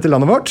som skjer rundt i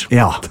landet vårt.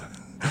 Ja,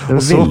 det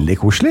var veldig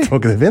koselig. Var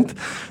ikke det fint?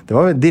 Det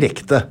var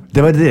direkte.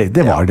 Det var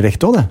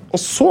direkte også, det. Og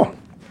så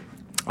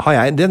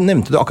det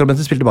nevnte du akkurat mens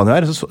du spilte banjo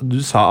her, så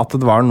du sa at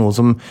det var noe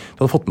som du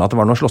hadde fått med at det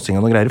var noe slåssing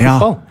og noe greier i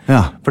fotball.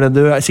 Ja. For det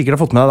du sikkert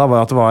har fått med deg da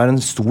var at det var en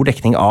stor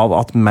dekning av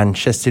at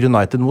Manchester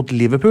United mot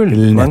Liverpool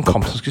var en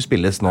kamp som skulle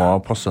spilles nå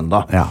på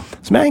søndag. Ja.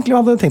 Som jeg egentlig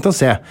hadde tenkt å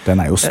se.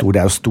 Den er jo stor,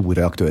 det er jo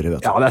store aktører,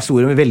 vet du. Ja, det er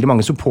store med veldig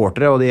mange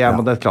supportere, og det er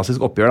et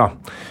klassisk oppgjør da.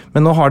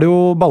 Men nå har det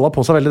jo ballet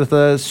på seg veldig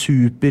dette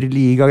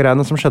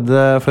Superliga-greiene som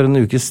skjedde for en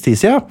ukes tid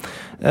siden,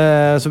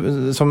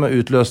 som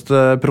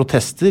utløste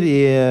protester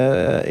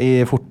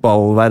i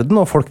fotballverden,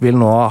 og folk vil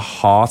nå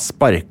ha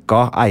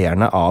sparka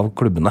eierne av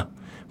klubbene.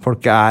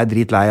 Folk er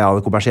dritlei av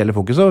det kommersielle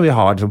fokuset, og vi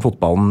har liksom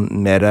fotballen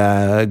mer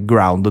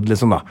grounded,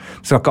 liksom da.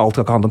 Det skal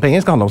ikke handle om penger,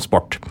 det skal handle om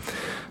sport.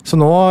 Så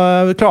nå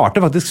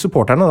klarte faktisk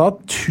supporterne da,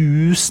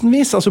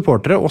 tusenvis av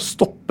supportere å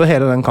stoppe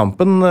hele den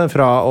kampen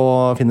fra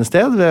å finne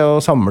sted ved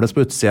å samles på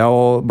utsida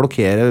og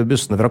blokkere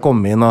bussene fra å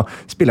komme inn, og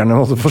spillerne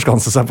måtte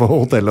forskanse seg på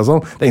hotell og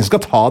sånn. Det er ingen som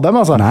skal ta dem,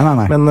 altså.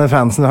 Nei. Men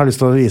fansen har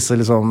lyst til å vise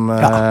liksom,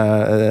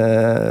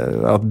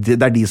 at det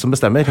er de som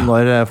bestemmer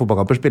når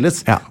fotballkamper spilles.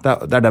 Ja.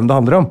 Det er dem det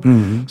handler om.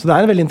 Så det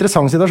er en veldig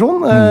interessant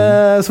situasjon.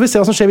 Så vi ser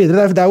hva som skjer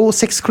videre. Det er jo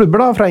 6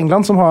 klubber da, fra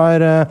England som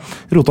har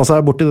rotet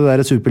seg bort i det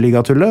der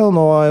Superliga-tullet, og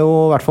nå er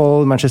jo i hvert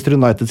fall Manchester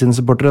United sine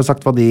supportere har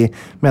sagt hva de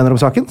mener om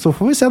saken, så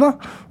får vi se da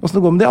hvordan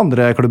det går med de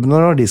andre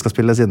klubbene når de skal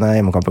spille sine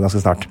hjemmekamper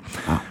ganske snart.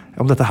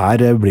 Om dette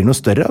her blir noe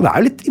større, og det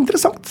er jo litt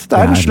interessant. Det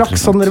er en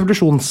slags sånn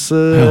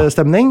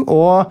revolusjonsstemning,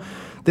 og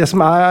det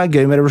som er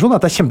gøy med revolusjon er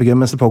at det er kjempegøy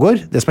mens det pågår.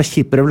 Det som er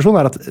kjipt med revolusjon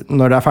er at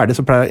når det er ferdig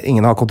så pleier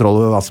ingen å ha kontroll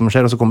over hva som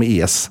skjer, og så kommer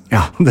IS.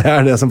 Ja. Det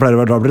er det som pleier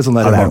å være dårlig, sånn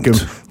der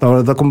vakuum.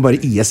 Da kommer bare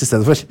IS i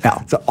stedet for. Ja.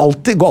 Så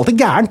det går alltid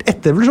gærent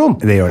etter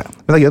revolusjon. Det gjør det.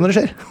 Men det er gøy når det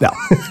skjer. Ja.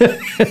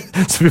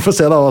 Så vi får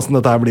se da hvordan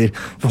dette her blir.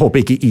 Jeg håper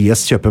ikke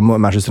IS kjøper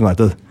Manchester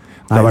United.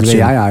 Nei,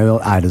 jeg er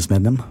jo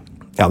æresmedlem.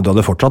 Ja, men du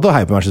hadde fortsatt å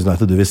heie på Manchester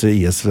United, du, hvis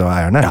IS var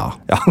eierne. Ja.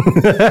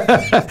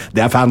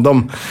 Det er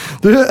fandom.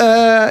 Du,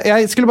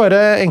 jeg skulle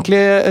bare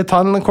egentlig ta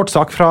en kort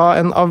sak fra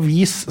en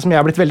avis som jeg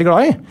er blitt veldig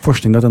glad i.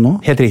 Forskning.no?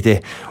 Helt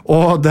riktig.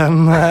 Og de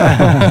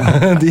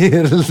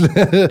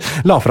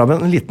la frem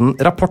en liten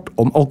rapport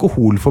om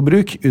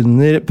alkoholforbruk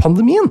under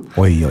pandemien.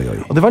 Oi.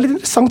 Og det var litt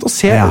interessant å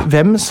se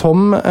hvem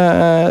som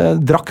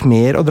drakk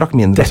mer og drakk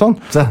mindre.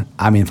 Dette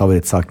er min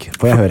favorittsak.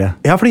 Får jeg høre?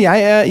 Ja, fordi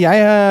jeg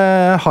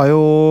har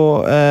jo...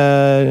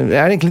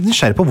 Jeg egentlig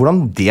nysgjerrig på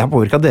hvordan det har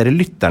påvirket dere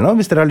lytterne.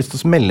 Hvis dere har lyst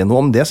til å melde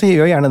noe om det, så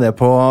gjør gjerne det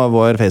på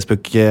vår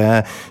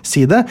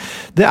Facebook-side.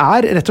 Det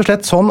rett og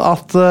slett sånn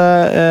at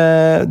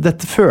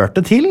dette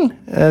førte til,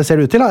 ser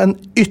det ut til, en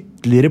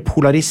ytterligere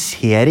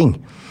polarisering.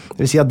 Det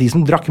vil si at de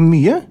som drakk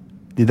mye,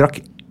 de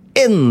drakk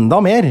enda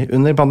mer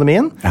under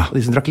pandemien, og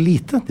de som drakk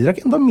lite, de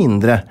drakk enda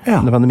mindre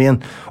under pandemien.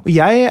 Og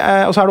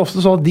så det ofte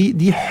sånn at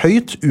de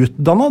høyt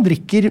utdannet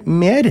drikker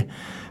mer,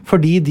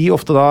 fordi de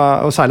ofte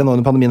da, og særlig nå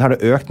under pandemien har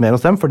det økt mer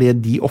hos dem, fordi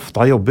de ofte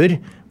har jobber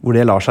hvor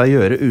det lar seg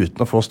gjøre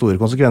uten å få store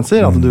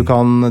konsekvenser. At du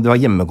har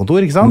hjemmekontor,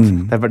 ikke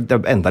sant? Det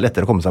enda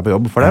lettere å komme seg på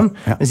jobb for dem.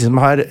 Mens de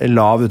som har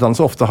lav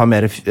utdannelse ofte har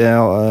mer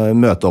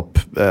møte opp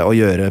og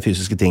gjøre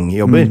fysiske ting i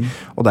jobber,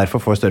 og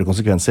derfor får større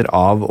konsekvenser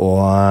av å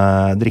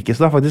drikke.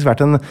 Så det har faktisk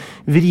vært en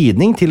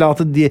vridning til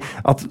at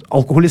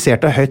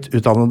alkoholiserte, høyt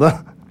utdannede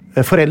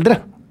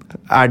foreldre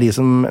de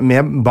som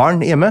med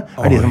barn hjemme,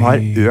 de som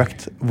har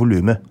økt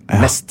volumet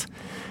mest.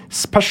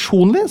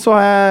 Personlig så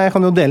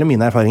kan jeg jo dele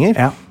mine erfaringer.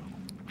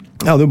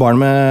 Jeg hadde jo barn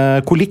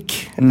med kolikk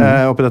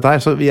oppi dette her,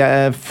 så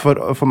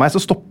for meg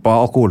så stoppet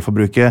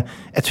alkoholforbruket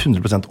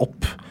 100%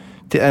 opp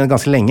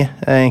ganske lenge,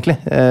 egentlig.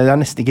 Jeg har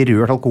nesten ikke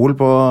rørt alkohol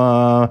på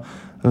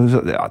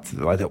det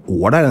var et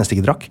år der jeg nesten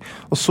ikke drakk.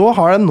 Og så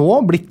har det nå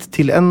blitt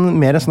til en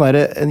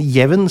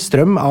jevn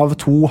strøm av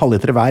 2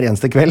 halvlitere hver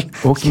eneste kveld,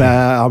 som jeg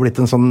har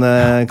blitt en sånn,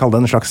 kall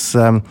det en slags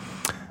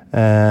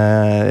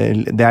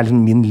det liksom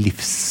min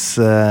livs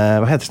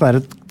hva heter sånn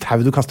tau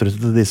du kaster ut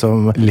til de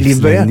som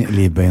livbøyen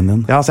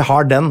din. Ja, så jeg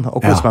har den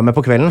og koser meg med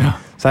på kvelden.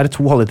 Så det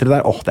 2 halvlitere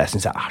der. Det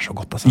synes jeg så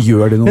godt, altså.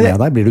 Gjør det noe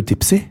med deg? Blir du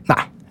tipsy?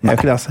 Nei, jeg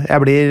gjør ikke det, altså.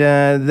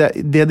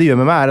 Det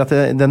gjør med meg at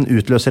den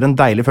utløser en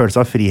deilig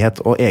følelse av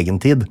frihet og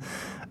egentid.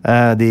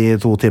 De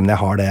 2 timene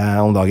jeg har det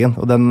om dagen.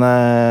 Og den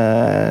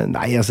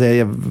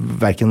jeg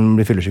hverken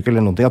blir fyllesyk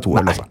eller noen ting. Jeg har 2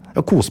 altså.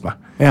 Jeg koser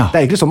meg.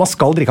 Det egentlig sånn man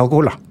skal drikke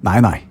alkohol, da.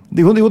 Nei.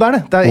 Jo, det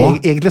det. Det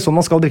egentlig sånn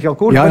man skal drikke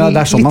alkohol. Ja,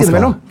 det sånn man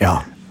skal.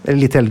 Eller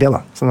litt hele tiden,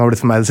 da. Som det har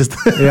blitt for meg det siste.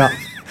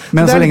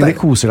 Men så lenge de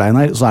koser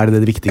deg, så det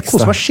viktigste. Jeg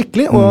koser meg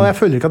skikkelig, og jeg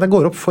føler ikke at jeg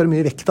går opp for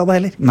mye vekt av det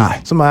heller. Nei.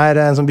 Som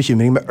en sånn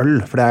bekymring med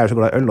øl, for jeg så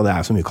glad i øl, og det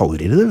så mye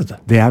kalorier i det, vet du.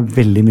 Det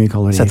veldig mye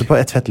kalorier. Setter på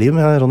Et fett liv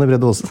med Ronny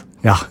Brede Aase.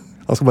 Ja.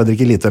 Han skal bare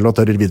drikke lite øl og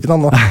tørre hvitvin,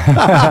 han nå.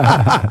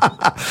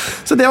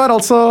 Så det var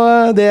altså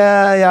det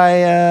jeg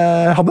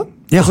hadde.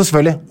 Ja, så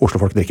selvfølgelig,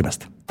 Oslo-folk drikker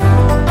mest.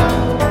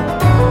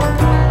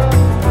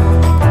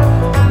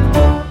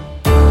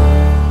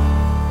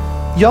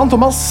 Jan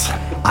Thomas.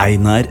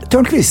 Einar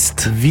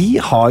Tørnquist. Vi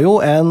har jo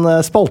en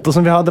spalte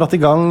som vi har dratt i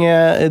gang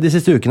de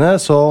siste ukene,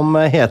 som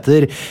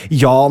heter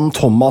Jan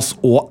Thomas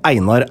og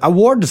Einar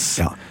Awards.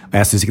 Ja, og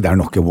jeg synes ikke det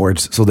nok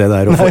awards, så det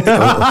der å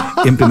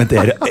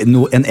implementere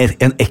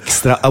en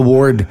ekstra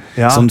award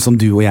som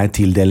du og jeg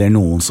tildeler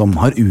noen som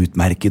har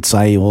utmerket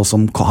seg, og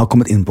som har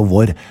kommet inn på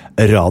vår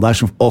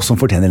radar, og som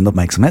fortjener en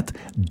oppmerksomhet,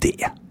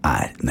 det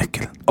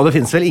nøkkelen. Og det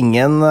finnes vel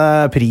ingen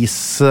pris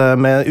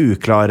med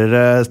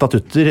uklarere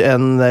statutter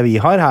enn vi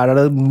har. Her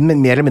det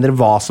mer eller mindre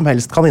hva som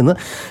helst kan vinne.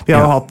 Vi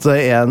har jo hatt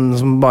en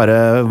som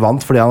bare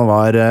vant fordi han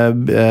var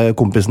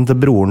kompisen til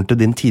broren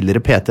til din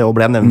tidligere PT og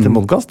ble nevnt i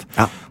podcast.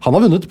 Han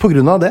har vunnet på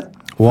grunn av det.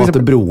 Og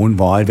at broren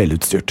var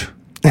velutstyrt.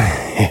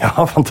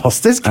 Ja,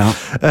 fantastisk.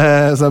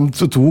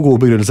 Så 2 gode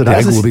begrunnelser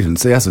der. Det gode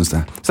begrunnelser, jeg synes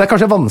det. Så det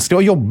kanskje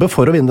vanskelig å jobbe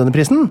for å vinne denne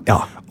prisen.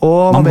 Ja,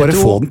 og man bare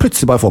får den,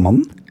 plutselig bare får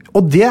man den.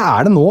 Og det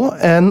det nå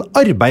en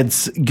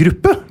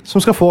arbeidsgruppe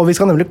som skal få. Vi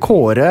skal nemlig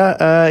kåre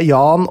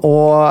Jan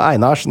og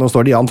Einars, nå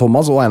står det Jan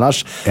Thomas og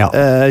Einars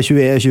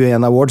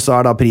 2021 Awards,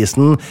 så da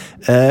prisen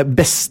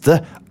beste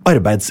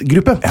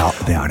arbeidsgruppe. Ja,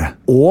 det det.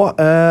 Og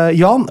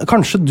Jan,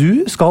 kanskje du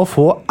skal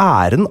få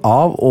æren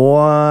av å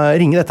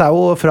ringe. Dette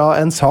jo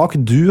fra en sak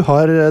du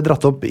har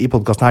dratt opp i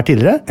podcasten her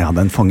tidligere. Ja,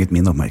 den fanget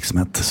min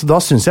oppmerksomhet. Så da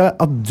synes jeg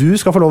at du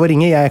skal få lov å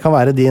ringe. Jeg kan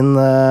være din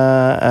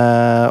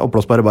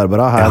oppblåsbare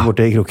Barbara her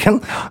borte i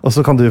kroken. Og så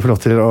kan du få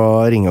lov til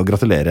å ringe og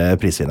gratulere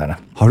prisvinnerne.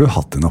 Har du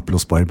hatt en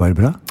oppblåsbar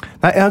Barbara?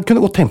 Nei, jeg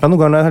kunne godt tenkt meg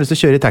noen ganger når jeg har lyst til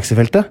å kjøre i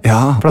taxifeltet.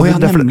 Ja,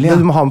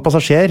 du må ha med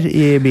passasjer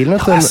i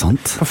bilen. Ja, det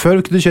sant. For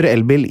før kunne du kjøre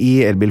elbil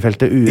i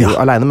elbilfeltet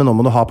alene, men nå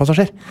må du ha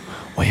passasjer.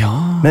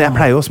 Men jeg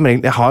pleier jo som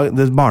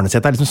regel,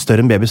 barnesetet liksom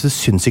større enn baby, så det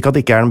syns ikke at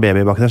det ikke en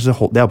baby bak der,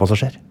 så det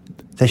passasjer.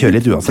 Så jeg kjører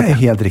litt uansett. Det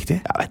helt riktig.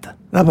 Jeg vet det.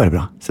 Det bare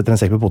bra. Setter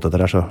en sekk med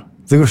poteter der, så.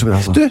 Det går så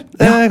bra, så. Du,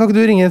 kan ikke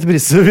du ringe til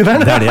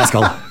prisvinneren? Det det jeg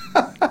skal.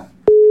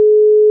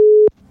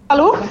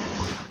 Hallo?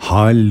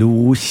 Hallo,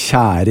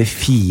 kjære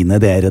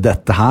fine dere.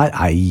 Dette her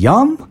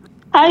Jan.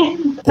 Hei.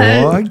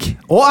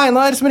 Og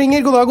Einar som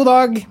ringer. God dag, god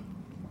dag.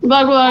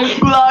 God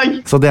dag.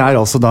 Så det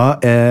altså da,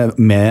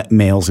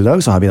 med oss i dag,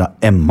 så har vi da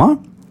Emma,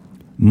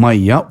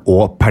 Maja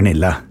og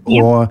Pernille.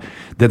 Og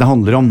det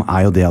handler om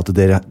jo det at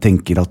dere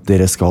tenker at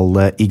dere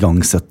skal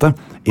igangsette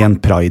en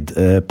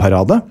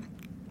Pride-parade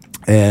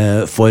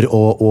for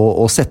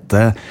å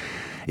sette,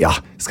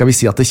 skal vi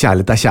si at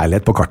kjærlighet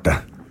kjærlighet på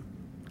kartet.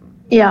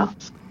 Ja.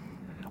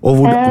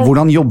 Og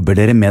hvordan jobber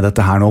dere med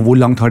dette her nå? Hvor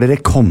langt har dere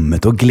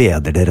kommet og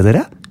gleder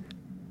dere?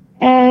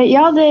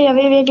 Ja, det gjør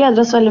vi. Vi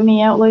gleder oss veldig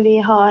mye, og vi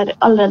har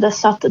allerede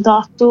satt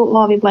dato,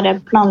 og vi bare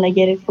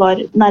planlegger for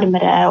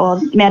nærmere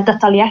og mer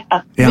detaljert.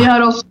 Da. Ja. Vi har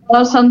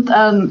også sendt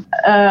en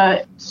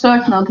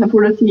søknad til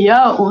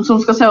politiet som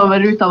skal se over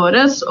ruta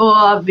vår,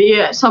 og vi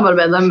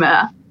samarbeider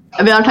med,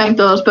 vi har tenkt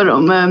å spørre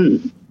om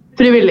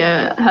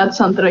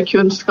Frivillighetssenteret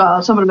Kunst skal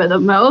samarbeide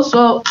med oss,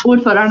 og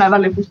ordføreren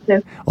veldig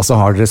positiv. Og så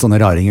har dere sånne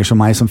raringer som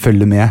meg som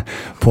følger med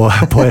på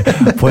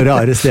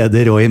rare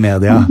steder og i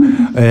media,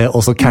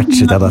 og så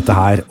catchet jeg dette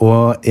her.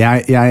 Og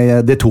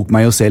det tok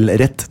meg jo selv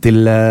rett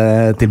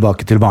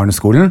tilbake til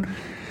barneskolen,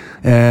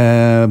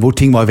 hvor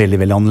ting var veldig,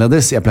 veldig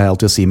annerledes. Jeg pleier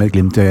alltid å si med et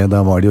glimt i øyet,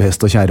 da var det jo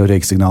hest og kjære og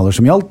røyksignaler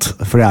som gjaldt,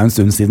 for det jo en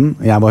stund siden.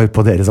 Jeg var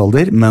på deres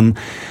alder, men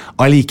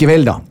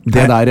allikevel da,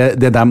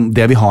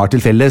 det vi har til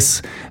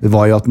felles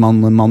var jo at man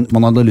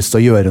hadde lyst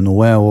til å gjøre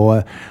noe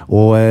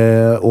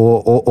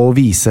og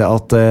vise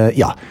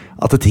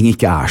at ting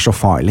ikke så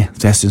farlig.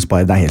 Så jeg synes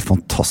bare det helt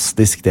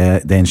fantastisk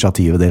det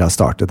initiativet dere har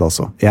startet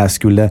altså. Jeg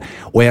skulle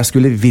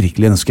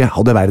virkelig ønske,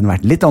 hadde verden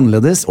vært litt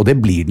annerledes, og det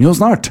blir den jo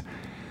snart,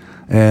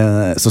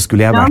 så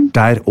skulle jeg vært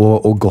der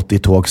og gått i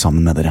tog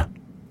sammen med dere.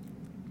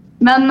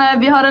 Men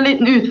vi har en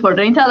liten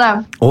utfordring til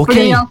deg.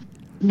 Okay.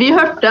 Fordi vi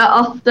hørte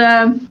at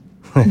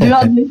du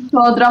hadde lyst til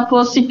å dra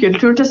på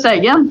sykkeltur til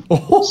Steigen.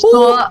 Så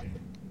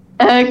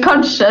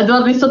kanskje du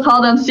hadde lyst til å ta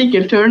den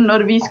sykkelturen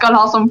når vi skal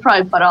ha sånn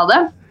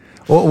Pride-parade.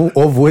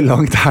 Og hvor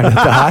langt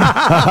dette her?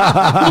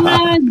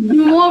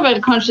 Du må vel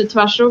kanskje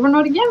tvers over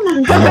Norge,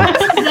 men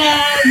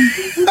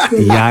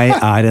Jeg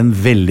en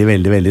veldig,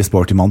 veldig, veldig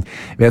sporty mann.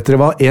 Vet dere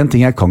hva? En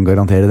ting jeg kan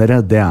garantere dere,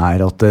 det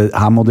at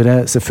her må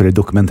dere selvfølgelig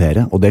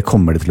dokumentere, og det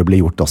kommer det til å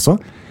bli gjort også.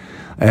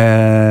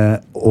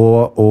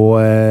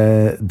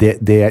 Det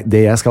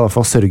jeg skal i hvert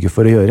fall sørge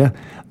for å gjøre,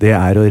 det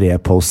å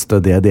reposte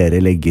det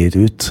dere legger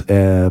ut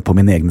på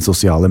mine egne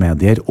sosiale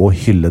medier, og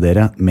hylle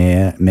dere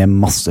med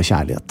masse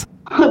kjærlighet.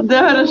 Det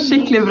høres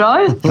skikkelig bra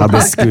ut. Ja,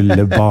 det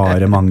skulle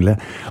bare mangle.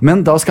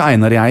 Men da skal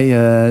Einar og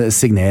jeg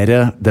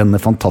signere denne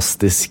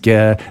fantastiske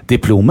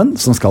diplomen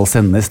som skal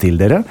sendes til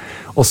dere,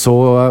 og så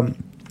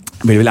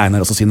vil vel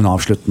Einar også si noen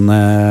avsluttende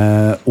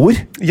ord?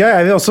 Ja,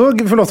 jeg vil også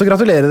få lov til å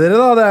gratulere dere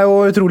da. Det jo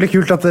utrolig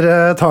kult at dere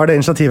tar det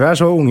initiativet her,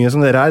 så unge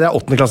som dere Det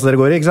 8. klasse dere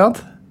går i, ikke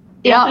sant?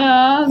 Ja.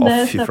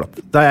 Fy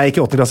flott. Da jeg gikk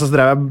i 8. klasse, så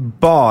drev jeg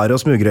bare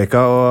og smugrøyka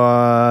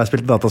og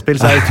spilte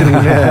dataspill, så jeg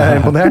utrolig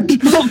imponert.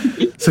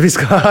 Så vi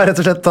skal rett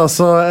og slett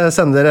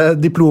sende dere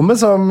diplomet,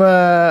 som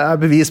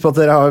bevis på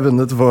at dere har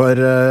vunnet vår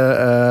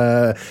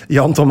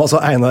Jan Thomas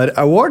og Einar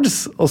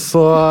Awards. Og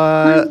så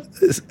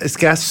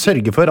skal jeg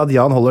sørge for at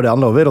Jan holder det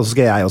han lover, og så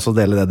skal jeg også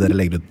dele det dere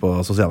legger ut på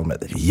sosiale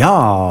medier. Ja!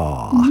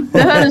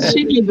 Det høres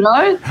skikkelig bra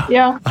ut.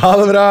 Ja. Ha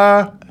det bra!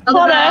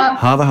 Ha det!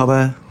 Ha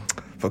det.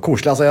 For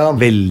koselig, altså, Jan.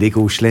 Veldig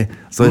koselig.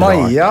 Så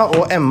Maja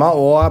og Emma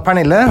og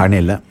Pernille.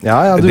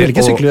 Ja, du vil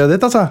ikke sykle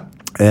ditt, altså.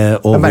 Jeg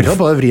merker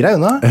på det vrir deg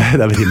unna.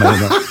 Det vrir meg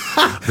unna.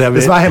 Det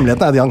som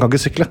hemmeligheten at Jan kan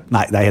ikke sykle.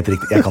 Nei, det helt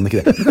riktig. Jeg kan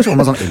ikke det. Kanskje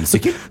med sånn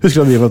elsykkel. Husker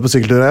du at vi var på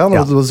sykkeltur, Jan?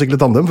 Og du måtte sykle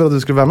tandem for at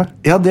du skulle være med?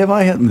 Ja, det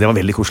var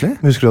veldig koselig.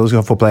 Husker du at du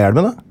skulle få på deg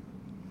hjelmen, da?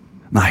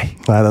 Nei,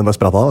 den bare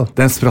spratt av.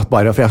 Den spratt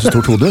bare, for jeg så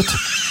stort hode ut.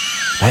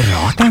 Det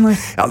rart, Einar.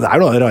 Ja, det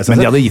noe rart. Men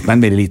de hadde gitt meg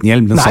en veldig liten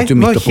hjelm. Den satt jo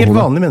midt oppå hodet. Nei, det var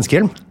helt vanlig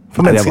menneskehjelm.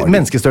 For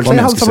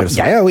menneskestørrelse.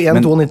 Jeg jo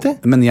 1,92.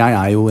 Men jeg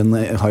har jo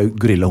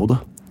gorillahode.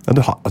 Ja,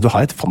 du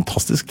har et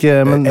fantastisk,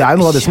 men det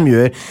noe av det som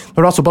gjør, når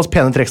du har såpass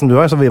pene trekk som du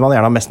har, så vil man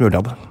gjerne ha mest mulig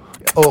av det.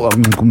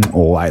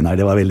 Einar,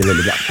 det var veldig,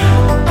 veldig bra.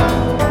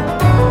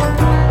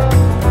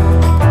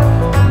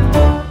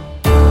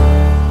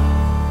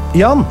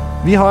 Jan,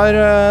 vi har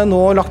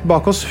nå lagt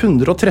bak oss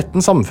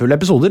 113 sammenfulle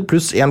episoder,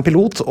 pluss en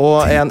pilot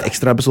og en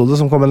ekstra episode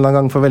som kom en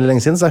gang for veldig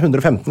lenge siden, så det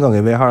 115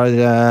 ganger vi har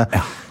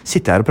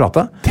sittet her og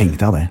pratet. Tenk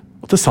deg det.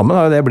 Og til sammen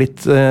har det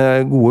blitt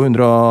gode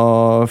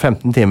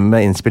 115 timer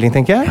med innspilling,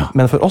 tenker jeg. Ja.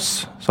 Men for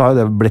oss så har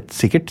det blitt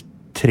sikkert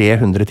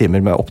 300 timer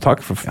med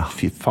opptak. For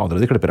fy fader,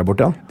 de klipper deg bort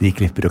igjen. De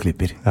klipper og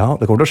klipper. Ja,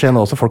 det kommer til å skje nå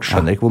også. Folk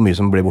skjønner ikke hvor mye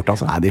som blir borte.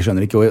 Altså. Nei, de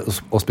skjønner ikke,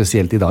 og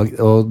spesielt i dag.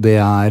 Og det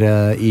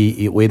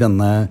i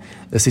denne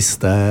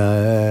siste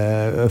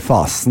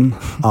fasen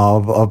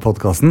av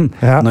podcasten,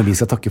 når vi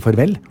skal takke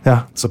farvel,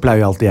 så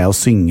pleier jo alltid jeg å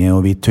synge,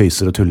 og vi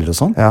tøyser og tuller og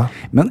sånn. Ja.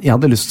 Men jeg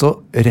hadde lyst til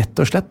å rett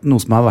og slett,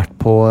 noe som har vært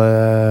på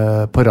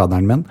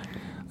radaren min,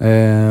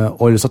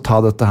 og lyst til å ta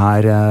dette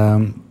her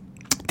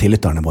til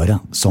lytterne våre,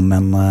 som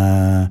en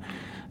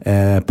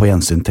på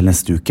gjensyn til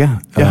neste uke,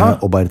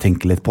 og bare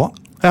tenke litt på.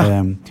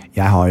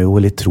 Jeg har jo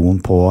litt troen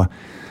på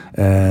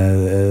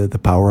the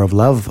power of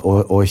love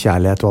og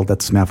kjærlighet og alt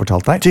dette som jeg har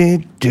fortalt deg.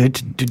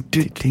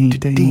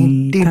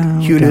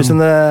 Hugh Lewis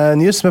in the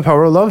News med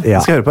Power of Love.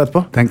 Den skal jeg høre på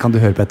etterpå. Den kan du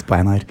høre på etterpå,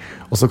 Einar.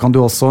 Og så kan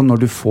du også, når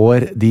du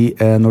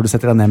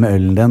setter deg ned med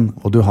ølen din,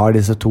 og du har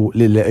disse to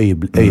lille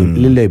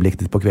øyeblikk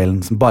ditt på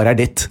kvelden, som bare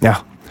ditt,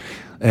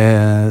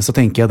 så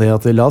tenker jeg det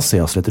at la oss se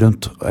oss litt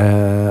rundt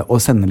og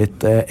sende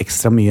litt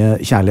ekstra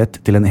mye kjærlighet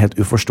til en helt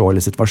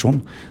uforståelig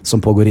situasjon som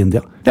pågår i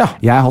India.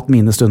 Jeg har hatt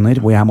mine stunder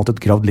hvor jeg har måttet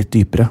gravd litt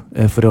dypere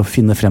for å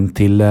finne frem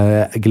til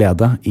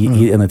glede i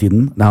denne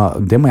tiden.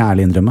 Det må jeg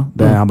ærlig innrømme.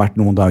 Det har vært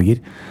noen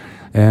dager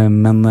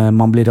Men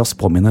man blir raskt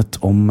påminnet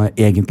om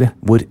egentlig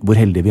hvor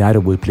heldige vi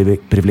og hvor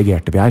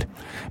privilegerte vi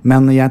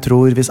Men jeg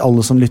tror hvis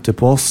alle som lytter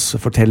på oss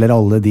forteller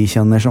alle de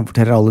kjenner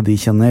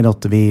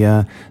at vi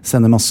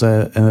sender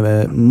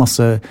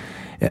masse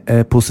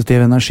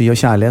positiv energi og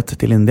kjærlighet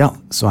til India,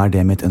 så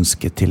det mitt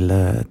ønske til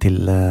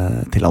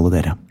alle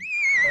dere.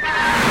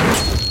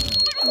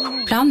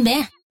 Plan B.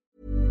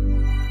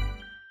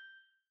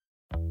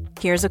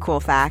 Here's a cool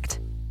fact.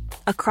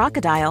 A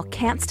crocodile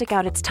can't stick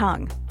out its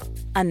tongue.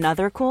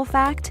 Another cool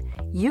fact,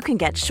 you can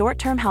get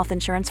short-term health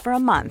insurance for a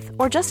month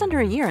or just under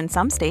a year in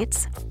some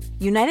states.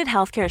 United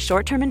Healthcare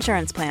short-term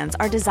insurance plans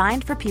are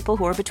designed for people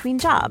who are between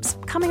jobs,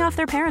 coming off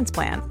their parents'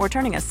 plan, or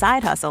turning a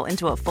side hustle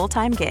into a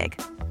full-time gig.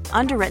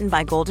 Underwritten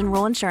by Golden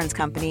Rule Insurance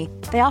Company,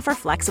 they offer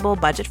flexible,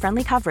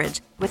 budget-friendly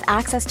coverage with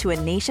access to a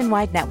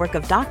nationwide network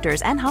of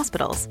doctors and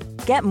hospitals.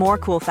 Get more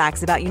cool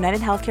facts about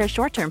United Healthcare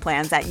short-term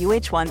plans at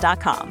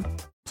uh1.com.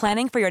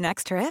 Planning for your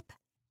next trip?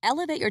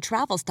 Elevate your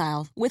travel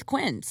style with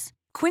Quince.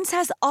 Quince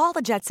has all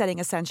the jet-setting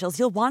essentials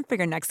you'll want for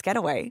your next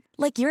getaway,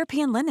 like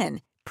European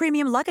linen,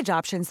 premium luggage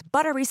options,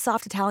 buttery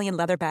soft Italian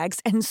leather bags,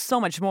 and so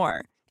much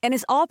more. And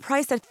is all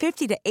priced at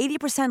 50 to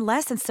 80%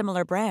 less than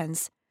similar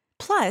brands.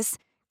 Plus,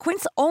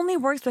 Quince only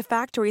works with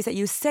factories that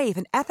use safe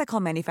and ethical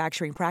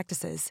manufacturing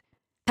practices.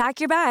 Pack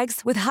your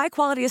bags with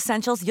high-quality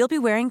essentials you'll be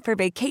wearing for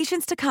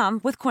vacations to come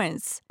with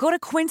Quince. Go to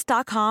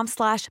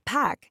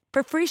quince.com/pack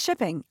for free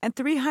shipping and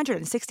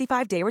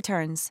 365-day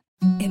returns.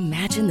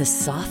 Imagine the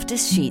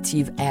softest sheets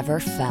you've ever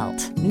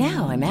felt.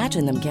 Now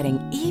imagine them getting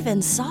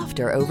even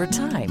softer over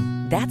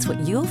time. That's what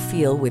you'll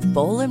feel with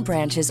Boll &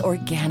 Branch's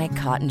organic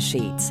cotton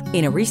sheets.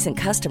 In a recent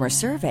customer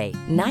survey,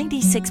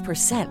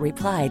 96%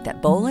 replied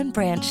that Boll &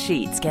 Branch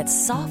sheets get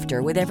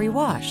softer with every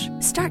wash.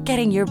 Start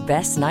getting your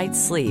best night's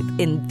sleep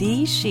in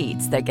these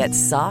sheets that get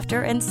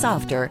softer and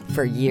softer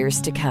for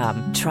years to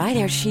come. Try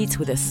their sheets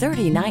with a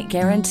 30-night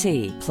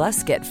guarantee.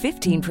 Plus, get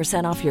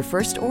 15% off your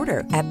first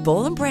order at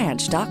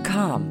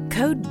bollandbranch.com.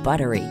 Code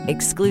BUTTERY.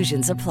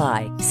 Exclusions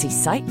apply. See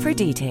site for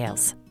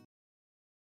details.